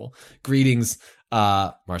wonderful. Greetings,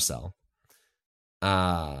 Marcel.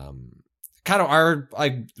 Kind of are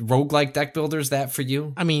like roguelike deck builders that for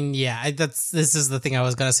you? I mean, yeah, this is the thing I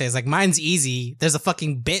was gonna say. Is like mine's easy. There's a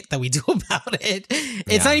fucking bit that we do about it.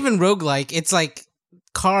 It's not even roguelike. It's like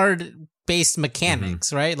card based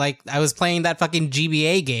mechanics, right? Like I was playing that fucking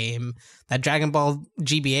GBA game, that Dragon Ball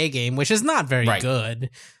GBA game, which is not very good,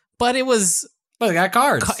 but it was. But it got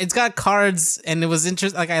cards. It's got cards, and it was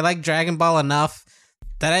interesting. Like I like Dragon Ball enough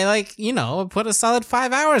that I put a solid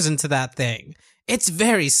 5 hours into that thing. It's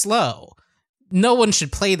very slow. No one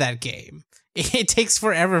should play that game. It takes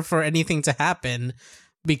forever for anything to happen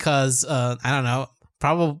because I don't know.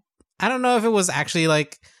 I don't know if it was actually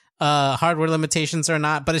like hardware limitations or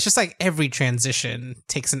not, but it's just like every transition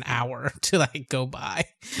takes an hour to like go by.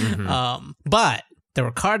 Mm-hmm. But there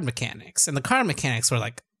were card mechanics, and the card mechanics were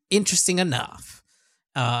like interesting enough.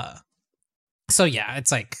 So yeah,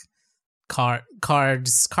 it's like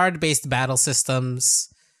card-based battle systems,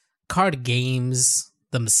 card games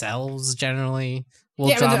themselves generally.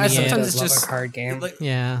 Sometimes it's just a card game.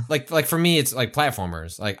 Like for me, it's like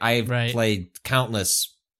platformers. Like I've played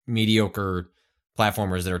countless mediocre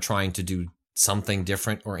platformers that are trying to do something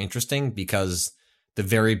different or interesting because the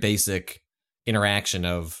very basic interaction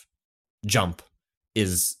of jump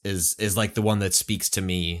is like the one that speaks to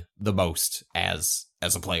me the most as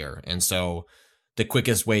a player. And so the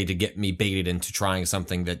quickest way to get me baited into trying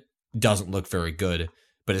something that doesn't look very good,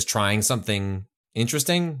 but is trying something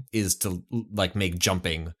interesting, is to like make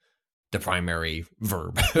jumping the primary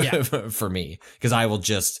verb for me. Because I will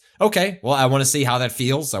just, okay, well, I want to see how that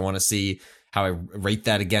feels. I want to see how I rate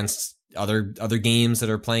that against other games that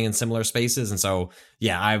are playing in similar spaces. And so,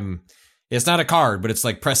 yeah, it's not a card, but it's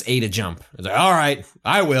like press A to jump. It's like, all right,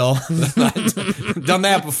 I will. Done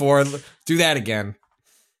that before. Do that again.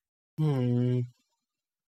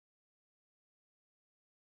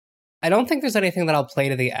 I don't think there's anything that I'll play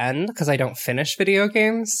to the end because I don't finish video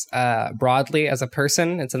games broadly as a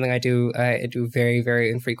person. It's something I do very, very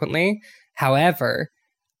infrequently. However,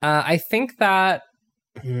 I think that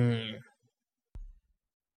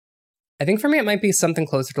I think for me it might be something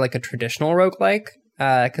closer to like a traditional roguelike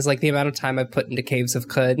because like the amount of time I put into Caves of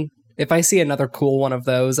Qud, if I see another cool one of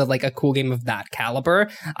those, of like a cool game of that caliber,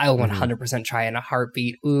 I'll 100% try in a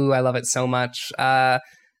heartbeat. Ooh, I love it so much.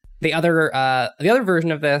 The other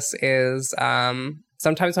version of this is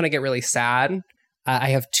sometimes when I get really sad, I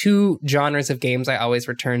have two genres of games I always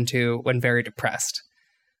return to when very depressed.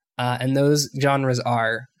 And those genres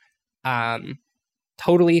are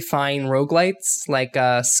totally fine roguelites, like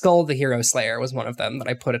Skull the Hero Slayer was one of them that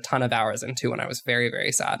I put a ton of hours into when I was very,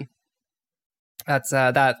 very sad. That's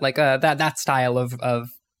that style of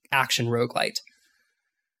action roguelite.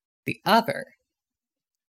 The other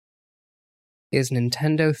is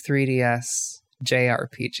Nintendo 3DS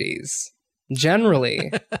JRPGs.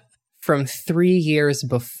 Generally, from 3 years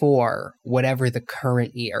before whatever the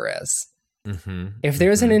current year is. If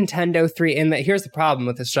there's a Nintendo 3, and here's the problem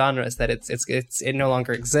with this genre is that it no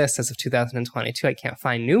longer exists as of 2022. I can't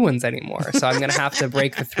find new ones anymore, so I'm going to have to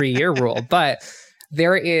break the 3-year rule. But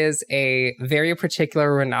there is a very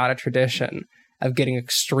particular Renata tradition of getting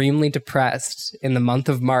extremely depressed in the month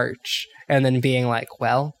of March and then being like,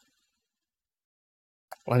 well,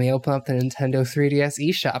 let me open up the Nintendo 3DS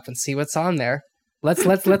eShop and see what's on there.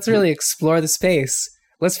 Let's really explore the space.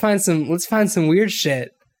 Let's find some weird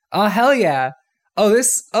shit. Oh hell yeah! Oh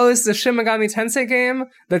this is a Shin Megami Tensei game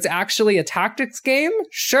that's actually a tactics game.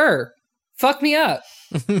 Sure, fuck me up.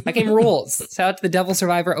 That game rules. Shout out to the Devil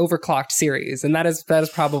Survivor Overclocked series, and that is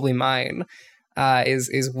probably mine.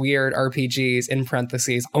 Is weird RPGs in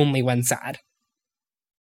parentheses only when sad.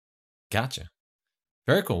 Gotcha.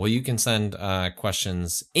 Very cool. Well, you can send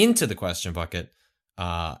questions into the question bucket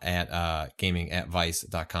at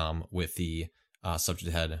gaming@vice.com with the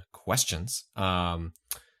subject head questions.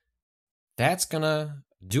 That's going to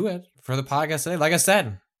do it for the podcast today. Like I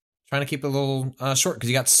said, trying to keep it a little short because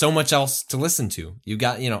you got so much else to listen to. You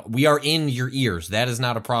got, we are in your ears. That is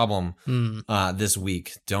not a problem this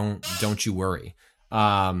week. Don't you worry.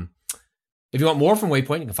 If you want more from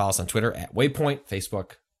Waypoint, you can follow us on Twitter at Waypoint,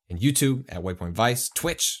 Facebook, and YouTube at Waypoint Vice,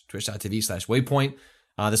 twitch.tv/Waypoint.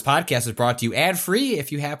 This podcast is brought to you ad-free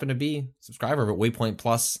if you happen to be a subscriber at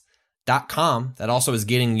waypointplus.com. That also is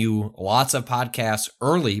getting you lots of podcasts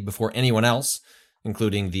early before anyone else,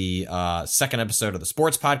 including the second episode of the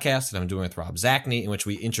sports podcast that I'm doing with Rob Zachney, in which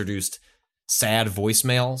we introduced sad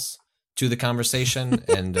voicemails to the conversation.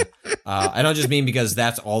 And I don't just mean because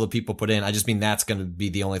that's all the people put in. I just mean that's going to be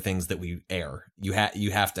the only things that we air. You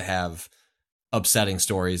have to have upsetting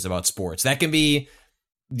stories about sports. That can be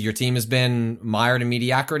your team has been mired in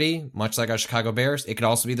mediocrity, much like our Chicago Bears. It could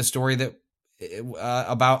also be the story that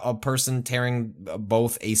about a person tearing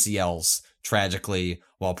both ACLs tragically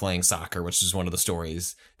while playing soccer, which is one of the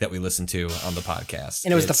stories that we listen to on the podcast.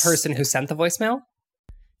 And it was the person who sent the voicemail?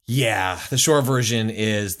 Yeah. The short version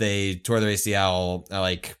is they tore their ACL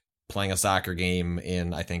like playing a soccer game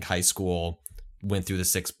in, I think, high school, went through the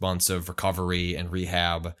 6 months of recovery and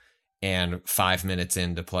rehab, and 5 minutes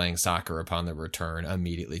into playing soccer upon their return,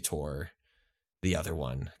 immediately tore the other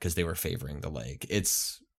one because they were favoring the leg.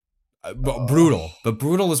 It's brutal, but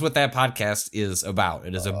brutal is what that podcast is about.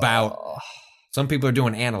 It is about some people are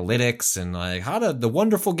doing analytics and like the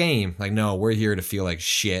wonderful game. Like, no, we're here to feel like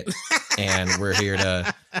shit, and we're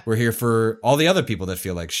here for all the other people that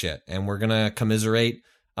feel like shit, and we're gonna commiserate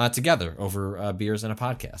together over beers and a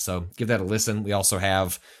podcast. So give that a listen. We also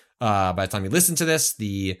have. By the time you listen to this,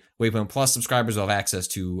 the Waypoint Plus subscribers will have access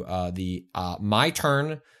to the My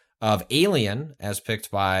Turn of Alien, as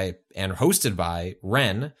picked by and hosted by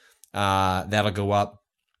Ren. That'll go up.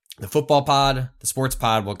 The football pod, the sports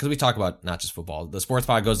pod, well, because we talk about not just football. The sports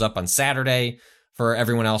pod goes up on Saturday for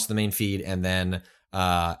everyone else in the main feed, and then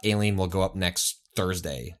Alien will go up next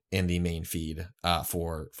Thursday in the main feed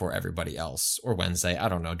for everybody else, or Wednesday. I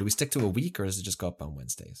don't know. Do we stick to a week, or does it just go up on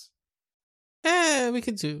Wednesdays? We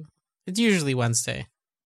could do. It's usually Wednesday.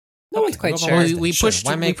 No one's quite sure. We pushed.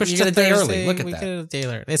 We pushed it a day early. Look at we that. We get it a day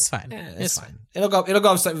early. It's fine. Yeah, it's fine. It'll go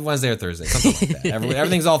up Wednesday or Thursday, something like that.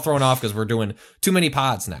 Everything's all thrown off because we're doing too many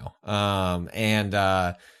pods now. So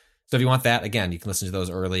if you want that, again, you can listen to those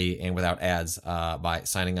early and without ads by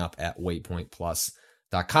signing up at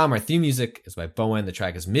waypointplus.com. Our theme music is by Bowen. The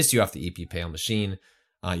track is Miss You off the EP Pale Machine.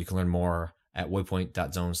 You can learn more at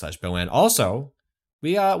waypoint.zone/Bowen. Also,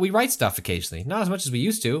 we write stuff occasionally. Not as much as we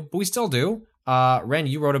used to, but we still do. Ren,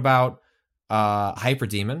 you wrote about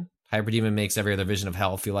Hyperdemon. Hyperdemon makes every other vision of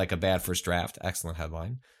hell feel like a bad first draft. Excellent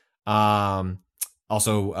headline.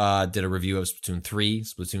 Also did a review of Splatoon 3.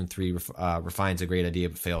 Splatoon 3 refines a great idea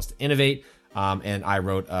but fails to innovate. And I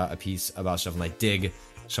wrote a piece about Shovel Knight Dig.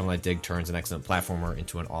 Shovel Knight Dig turns an excellent platformer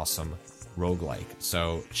into an awesome roguelike.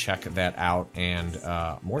 So check that out and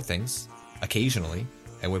more things occasionally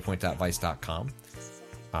at waypoint.vice.com.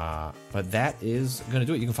 But that is going to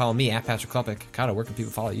do it. You can follow me at Patrick Klepek. Kato, where can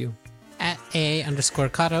people follow you? At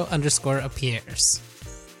 @A_Kato_appears.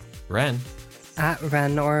 Ren. At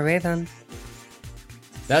Ren or Raven.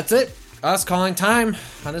 That's it. Us calling time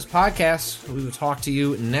on this podcast. We will talk to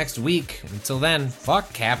you next week. Until then,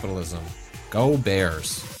 fuck capitalism. Go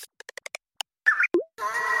Bears.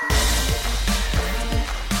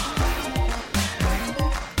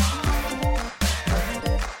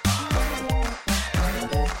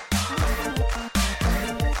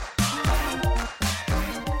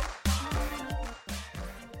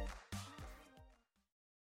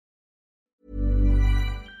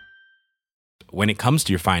 When it comes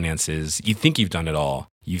to your finances, you think you've done it all.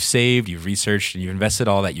 You've saved, you've researched, and you've invested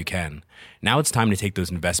all that you can. Now it's time to take those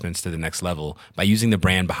investments to the next level by using the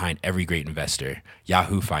brand behind every great investor,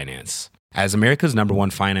 Yahoo Finance. As America's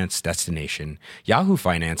 #1 finance destination, Yahoo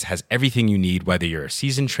Finance has everything you need, whether you're a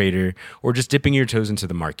seasoned trader or just dipping your toes into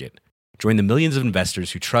the market. Join the millions of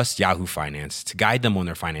investors who trust Yahoo Finance to guide them on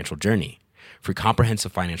their financial journey. For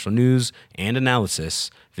comprehensive financial news and analysis,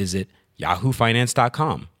 visit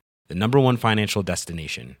yahoofinance.com. The #1 financial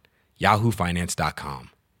destination,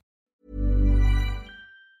 yahoofinance.com.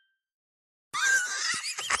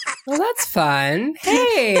 Well, that's fun.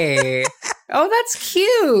 Hey. Oh, that's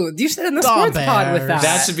cute. You should end the sports pod with that.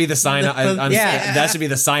 That should be the sign up. Yeah. That should be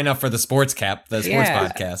the sign up for the sports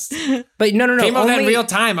podcast. But no. Came out in real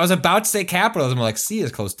time. I was about to say capitalism. I'm like, C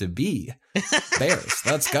is close to B. Bears.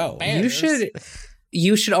 Let's go. Bears.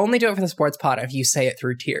 You should only do it for the sports pod if you say it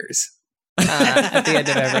through tears. At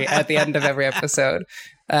the end of every episode.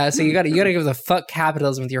 So you gotta give the fuck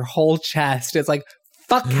capitalism with your whole chest. It's like,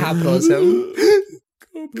 fuck capitalism.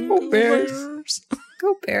 Go Bears.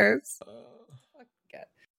 Go Bears.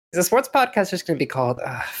 Is the sports podcast just gonna be called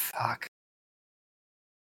fuck?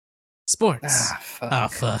 Sports.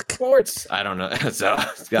 Fuck. Sports. I don't know. So,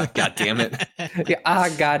 God damn it. Yeah,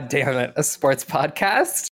 God damn it. A sports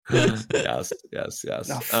podcast? Yes.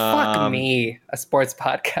 Oh, fuck me. A sports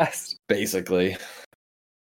podcast. Basically.